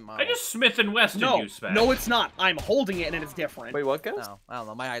in the same model. I just Smith and Weston No, you spec. no, it's not. I'm holding it and it's different. Wait, what, Ghost? No, I don't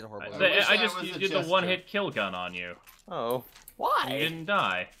know. My eyes are horrible. I wish I I just was a did the jester. one-hit kill gun on you. Oh. You Why? didn't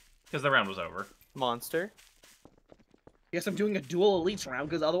die because the round was over. Monster. Guess I'm doing a dual elites round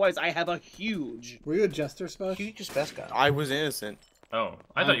because otherwise I have a huge. Were you a jester special? You just best guy. I was innocent. Oh,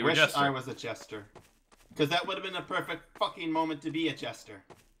 I thought you were wish Jester. I was a jester. Because that would have been a perfect fucking moment to be a jester.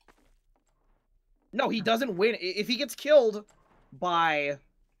 No, he doesn't win. If he gets killed by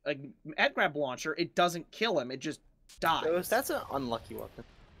a head crab launcher, it doesn't kill him. It just dies. Ghost, that's an unlucky weapon.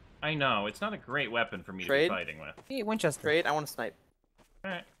 I know it's not a great weapon for me Trade? to be fighting with. Hey, Winchester. Trade, I want to snipe.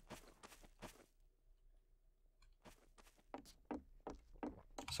 All right.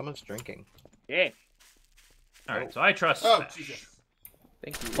 Someone's drinking. Yeah. All right. So I trust. Oh, Smash. Jesus.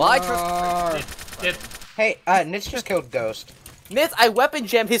 Thank you. Well, I trust. Hey, Nitz just killed Ghost. Nitz, I weapon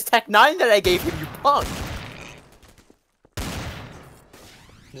jammed his Tech 9 that I gave him, you punk!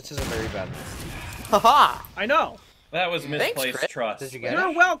 This is a very bad. Haha! I know. That was Thanks, misplaced Crit. trust. Did you get You're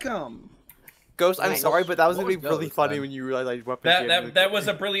it? welcome. Ghost, I'm Nice. sorry, but that was What gonna be was really Ghost, funny then? when you realized I weapon jammed That was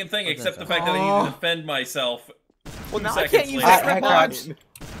a brilliant thing, What's except that the fact that I Oh. needed to defend myself. Well, now 2 I can't seconds use later. that I red got- box.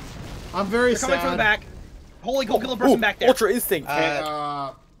 I'm very They're coming from the sad. back. Holy, go kill the person back there. Ultra Instinct.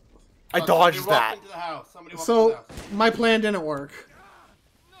 I dodged somebody that. walked into the house. Somebody walked into So the house. my plan didn't work.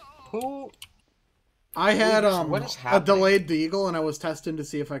 Who? I had What is a happening? delayed deagle, and I was testing to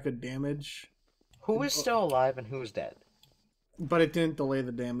see if I could damage, Who is still alive and who's dead? but it didn't delay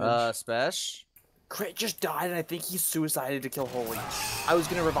the damage. Spesh. Crit just died, and I think he suicided to kill Holy. I was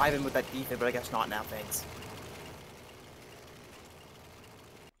gonna revive him with that defense, but I guess not now, thanks.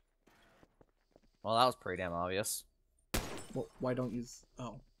 Well, that was pretty damn obvious. Well, why don't you?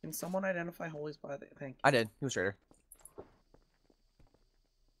 Oh, Can someone identify Holy's by the thing? I did. He was traitor.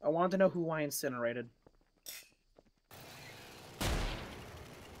 I wanted to know who I incinerated.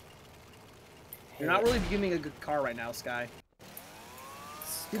 You're not really giving me a good car right now, Sky.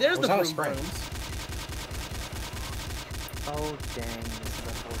 See, there's Was the that a broom sprint? brooms. Oh, dang. This is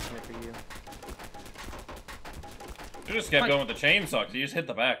unfortunate for you. You just kept going with the chainsaw, 'cause you just hit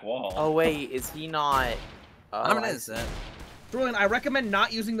the back wall. Oh, wait, is he not... Oh, I'm an I- innocent. Julian, I recommend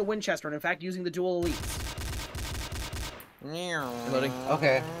not using the Winchester, and in fact using the dual elites. Reloading.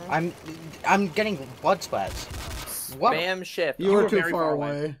 Okay, I'm getting blood splats. What? Spam shift. you were were too very far far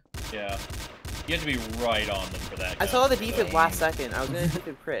away. Yeah. You have to be right on them for that. I saw the gun. defib last second. I was gonna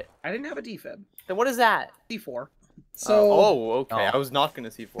defib crit. I didn't have a defib. Then what is that? D4. So okay. Oh. I was not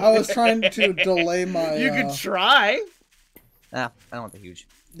gonna see 4. I was trying to delay my. You could try. Ah, I don't want the huge.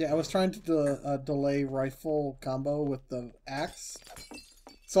 Yeah, I was trying to delay rifle combo with the axe.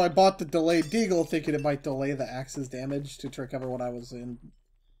 So I bought the delayed deagle, thinking it might delay the axe's damage to trick everyone I was in.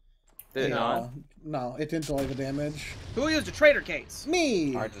 Did it No. not? No, it didn't delay the damage. Who used a traitor case?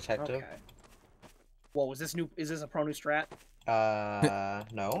 Me. Our detective? Okay. Whoa, was this new? Is this a pro new strat?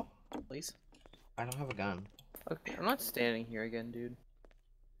 No. Please. I don't have a gun. Okay, I'm not standing here again, dude.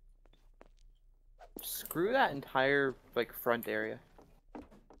 Screw that entire, like, front area.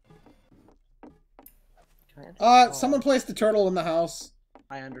 Someone placed the turtle in the house.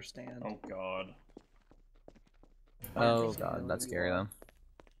 I understand. Oh god. Oh god, that's scary though.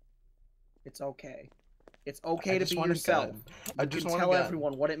 It's okay. It's okay to just be want a yourself. gun. You I just can want a tell gun.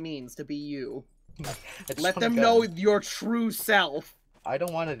 everyone what it means to be you. I just Let want a them gun. know your true self. I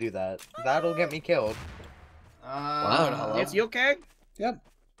don't want to do that. That'll get me killed. Wow, Is you okay? Yep.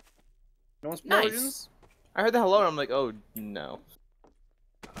 No explosions? Nice. I heard the hello and I'm like, oh no.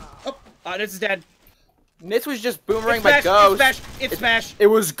 This is dead. Nitz was just boomerang It's by smash, Ghost. It's smash. It's smash. It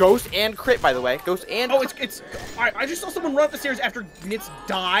was Ghost and Crit, by the way. Ghost and. Oh, it's. Alright, I just saw someone run up the stairs after Nitz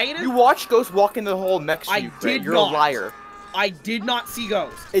died. You watched Ghost walk into the hole next to I you, Crit. did You're not. a liar. I did not see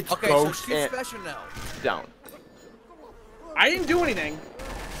Ghost. It's Okay, Ghost so shoot and special now. down. I didn't do anything.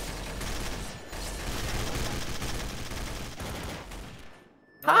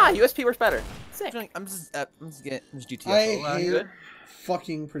 Ah, USP works better. Sick. I'm just getting this GTF. I hate good.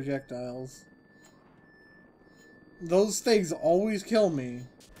 fucking projectiles. Those things always kill me.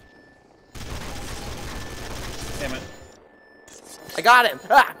 Damn it. I got him.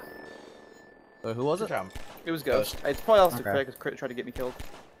 Ah! Wait, who was Good it? job. It was Ghost. It's probably also Okay. Crit because Crit tried to get me killed.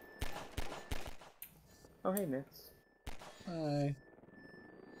 Oh hey, Nitz. I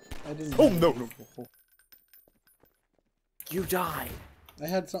didn't. Oh no. You died. I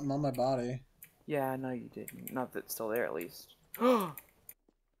had something on my body. Yeah, no, you didn't. Not that it's still there, at least. Dun,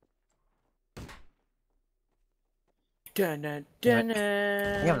 dun, dun,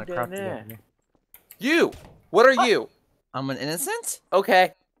 I'm having a crap dun, together. dun. You! What are you? I'm an innocent?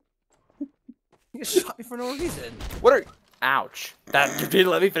 Okay. You shot me for no reason. What are... Ouch. That you didn't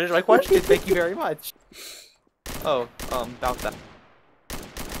let me finish my question. Thank you very much. Oh, about that.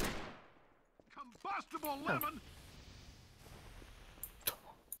 Combustible lemon.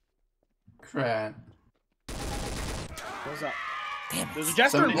 Crap. What's up? Damn There's a it.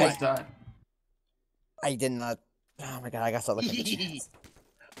 jester. Somebody What? just died. I did not. Oh my god, I got to look at the chest.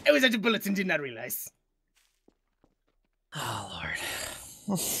 I was at the bulletin, did not realize. Oh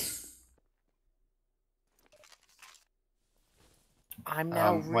lord. I'm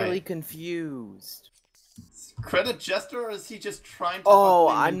now really wait. confused. Credit Jester, or is he just trying to? Oh,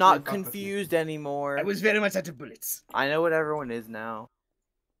 fuck me I'm and not fuck with me? confused anymore. I was very much at the bullets. I know what everyone is now.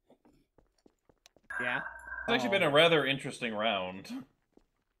 Yeah. It's actually been a rather interesting round.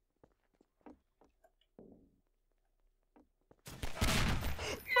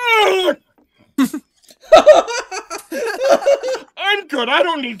 I'm good. I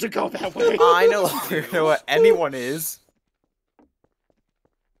don't need to go that way. I no longer know what anyone is.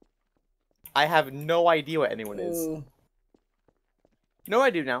 I have no idea what anyone is. Oh. No, I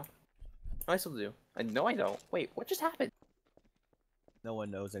do now. No, I still do. No, I don't. Wait, what just happened? No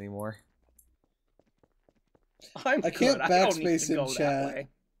one knows anymore. I'm I can't good. I don't need backspace to in go that chat. way.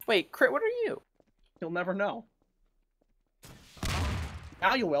 Wait, Crit, what are you? You'll never know.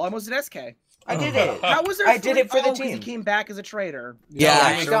 Now you will. I was an SK. I did it. How was there? I did it for the 'cause team. He came back as a traitor. Yeah,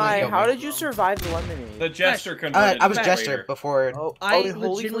 I This sure guy, killed how me. did you survive the lemonade? The Jester converted I was to Jester traitor. before. Oh, I oh, holy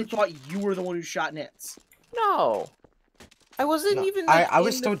legitimately fuck. thought you were the one who shot Nitz. No. I wasn't No, even. I Like,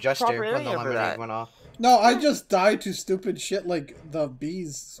 was in still the Jester proper when the area for lemonade that. went off. No, I just died to stupid shit like the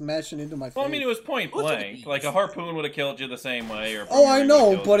bees smashing into my face. Well, I mean, it was point What's with blank. these? Like, a harpoon would have killed you the same way, or... Oh, I boomerang know,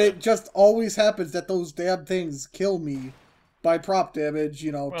 would've killed but you. it just always happens that those damn things kill me by prop damage,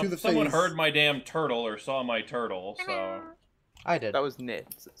 you know, Well, to the someone face. heard my damn turtle, or saw my turtle, so... I did. That was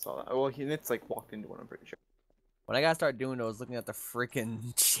Nitz that saw that. Well, Nitz like walked into one. I'm pretty sure. What I gotta start doing though is looking at the freaking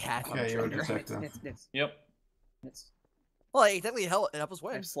chat. on Okay, you're a Twitter. detective. Nitz. Yep. Well, it technically helped us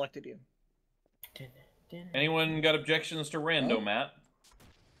win. I've selected you. Anyone got objections to Rando, Oh. Matt?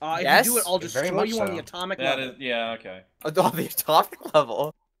 If Yes? you do it, I'll Very destroy much you on so. the atomic That level. is... Yeah, okay. On the atomic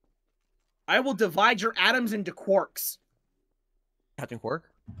level. I will divide your atoms into quarks. Captain Quark.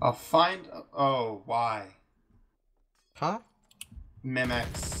 I'll find. Oh, why? Huh?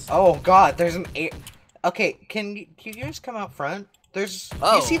 Mimics. Oh god, there's an eight. Okay, can you guys come out front? There's.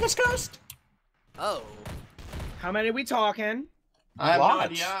 Oh. You see this ghost? Oh. How many are we talking? I have no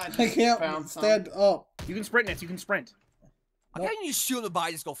Watch. idea. I I just can't found some. stand up. You can sprint, Nitz. You can sprint. How can you shoot him in the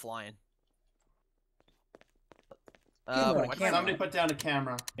body just go flying? Camera, Why can't camera. Somebody put down a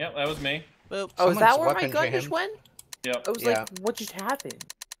camera. Yep, that was me. Boop. Oh, is that Someone's where my weapon gun just jammed. went? Yep. I was Yeah. like, what just happened?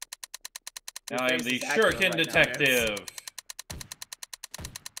 Now I am face the is accurate Shuriken right now, Detective.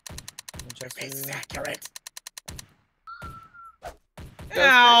 It's accurate. Ghost,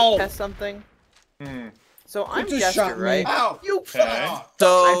 Ow! Test something. Hmm. So I'm just Jester, shot me. right? Ow! You Okay. Oh,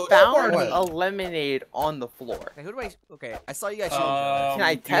 So I found What? a lemonade on the floor. Okay, who do I? Okay, I saw you guys shooting. each other. Can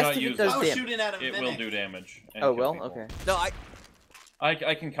I Do test not if it use does I it. was damage? shooting at a It mimic. will do damage. and Oh, kill well, people. okay. No, I.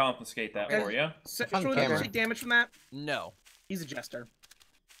 I can confiscate that Okay. for you. On Should we camera. take damage from that? No. He's a jester.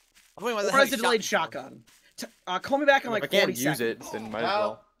 I'm wondering why the Or hell has he a shot delayed me for. shotgun. Call me back in like if I can't 40 use seconds. it, then might as How?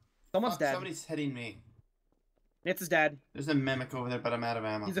 well. Someone's Fuck, dead. somebody's hitting me. Nitz is dead. There's a mimic over there, but I'm out of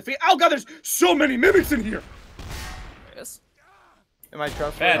ammo. He's a Oh god, there's so many mimics in here! Yes. Am I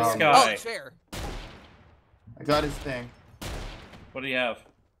trustworthy? Bad Oh, Oh, Sky. chair. I got his thing. What do you have?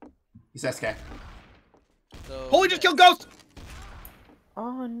 He's SK. So, Holy just killed Ghost!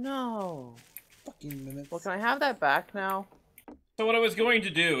 Oh no. Fucking minutes. Well, can I have that back now? So what I was going to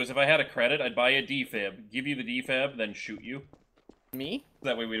do is if I had a credit, I'd buy a defib, give you the defib, then shoot you. Me?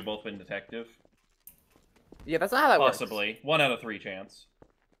 That way we'd have both been detective. Yeah, that's not how that works. Possibly. 1 out of 3 chance.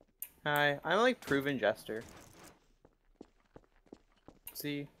 Hi, I'm like proven jester.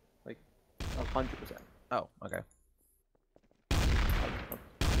 See, like 100%. Oh, okay.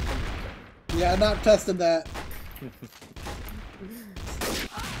 Yeah, not testing that.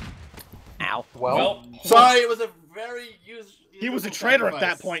 Ow. Well, Sorry, it was a very He was a traitor at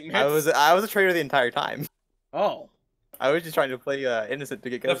that point, Nitz. I was a traitor the entire time. Oh. I was just trying to play innocent to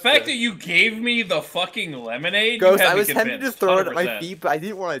get The Ghost fact to- that you gave me the fucking lemonade, Ghost, you had I me was tempted to convinced, throw it at my 100%. feet, but I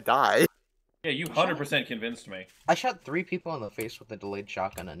didn't want to die. Yeah, you 100% convinced me. I shot 3 people in the face with a delayed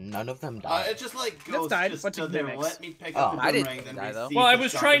shotgun, and none of them died. It's just like Let's Ghost dive, just bunch of doesn't mimics. let me pick Oh, up the I didn't boomerang, then die, though. receive Well, I the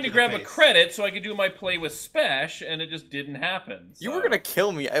was shot trying to the grab a face. credit so I could do my play with Spash, and it just didn't happen. You so- were gonna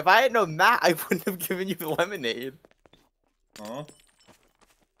kill me. If I had known that, I wouldn't have given you the lemonade. Huh?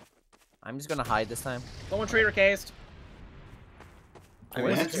 I'm just gonna hide this time. Someone traitor cased. I Wait,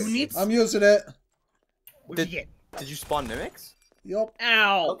 mean, that's- You need. I'm using it. What'd you get? did you spawn mimics? Yup.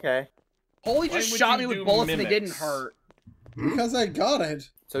 Ow. Okay. Holy Why just would shot you me do with bullets and they didn't mimics? hurt. Because I got it.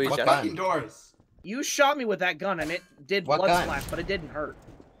 So he's What just. gun? Fucking doors. You shot me with that gun and it did What blood gun? splash, but it didn't hurt.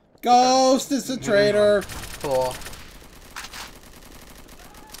 Ghost is a traitor. Cool.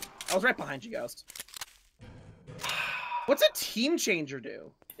 I was right behind you, Ghost. What's a team changer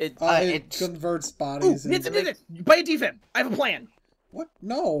do? It, It it's- converts Ooh, bodies. Nitz, into... Nitz, buy a defib. I have a plan. What?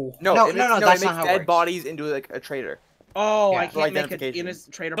 No. no, No, it no, makes, no, that's it not makes how it dead works. bodies into like a traitor. Oh, Yeah, I for can't make an identification.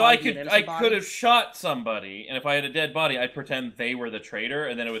 innocent traitor So I body. an could innocent body? have shot somebody, and if I had a dead body, I'd pretend they were the traitor,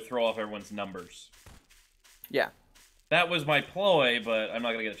 and then it would throw off everyone's numbers. Yeah. That was my ploy, but I'm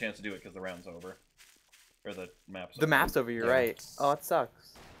not gonna get a chance to do it because the round's over. Or the map's The over. map's over, you're Yeah. right. Oh, it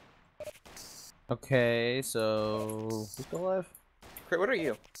sucks. Okay, so who's still alive? Crit, what are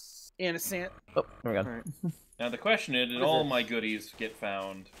you? Innocent. Oh, there we go. Alright. Now the question is, did What is all it? my goodies get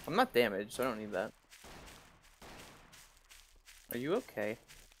found? I'm not damaged, so I don't need that. Are you okay?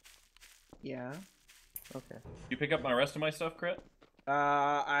 Yeah. Okay. You pick up my rest of my stuff, Crit?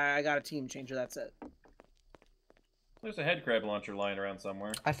 I got a team changer. That's it. There's a head crab launcher lying around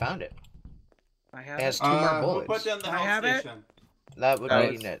somewhere. I found it. I have It has it. 2 more Who bullets. put down the Can I health have it? station? That would That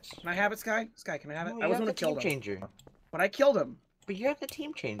be was- nuts. Can I have it, Sky? Sky, can I have it? No, I you was have gonna the kill team him, changer. but I killed him. But you have the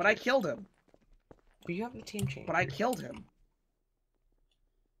team changer. But I killed him. But you have the team changer. But I killed him.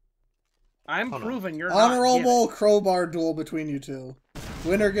 I'm Hold on. proving you're not. Honorable crowbar duel between you two.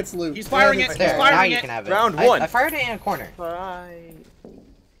 Winner gets loot. He's firing And it. it's There, He's fine. now firing you it. can have it. Round I- one. I fired it in a corner. Right.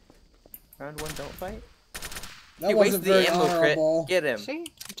 Round 1, don't fight. That You wasn't wasted very the ammo, honorable. Crit. Get him. See?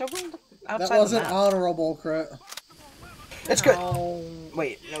 It's over in the, That outside wasn't the map. honorable, Crit. It's good. Oh.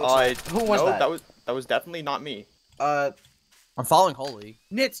 Wait, no, it's not. Who was no, that? that was definitely not me. Uh, I'm following Holy.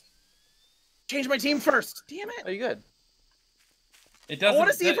 Nitz, change my team first. Damn it. Are you good? It I doesn't. want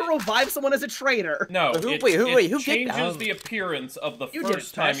to see if it revives someone as a traitor. No. Who- it, wait, who- it wait, who kicked changes down? the appearance of the You did,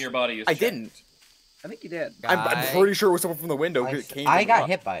 first time Spash. your body is. I checked. didn't. I think you did. I'm Guy. pretty sure it was someone from the window. 'cause it came I from got above.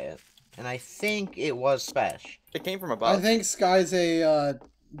 hit by it, and I think it was Spash. It came from I above. think Sky's a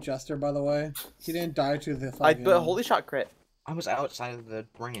jester, by the way. He didn't die to the fucking... But holy shot, Crit. I was outside of the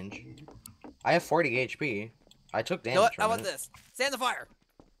range. I have 40 HP. I took damage You know what? How from about it. this? Stand the fire.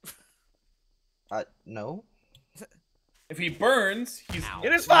 No. If he burns, he's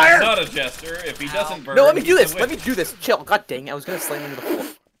It is fire. not a jester. If he doesn't burn, No, let me do he's a this. Let me witch. do this. Chill. God dang it. I was gonna slam into the floor.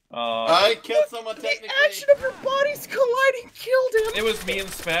 I killed someone The technically. action of your bodies colliding killed him. It was me and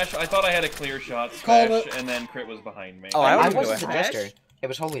Spash. I thought I had a clear shot, Called Spash, it. and then Crit was behind me. Oh, I I was wasn't the gonna- jester. It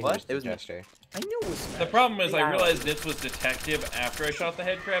was Holy who What? was It the was me. jester. I knew it was. The problem is, I Yeah. realized Nitz was detective after I shot the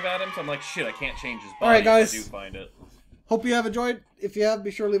head crab at him, so I'm like, shit, I can't change his body. Alright, if guys. I do find it. Hope you have enjoyed. If you have, be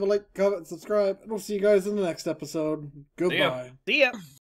sure to leave a like, comment, subscribe, and we'll see you guys in the next episode. ya. Goodbye. See ya.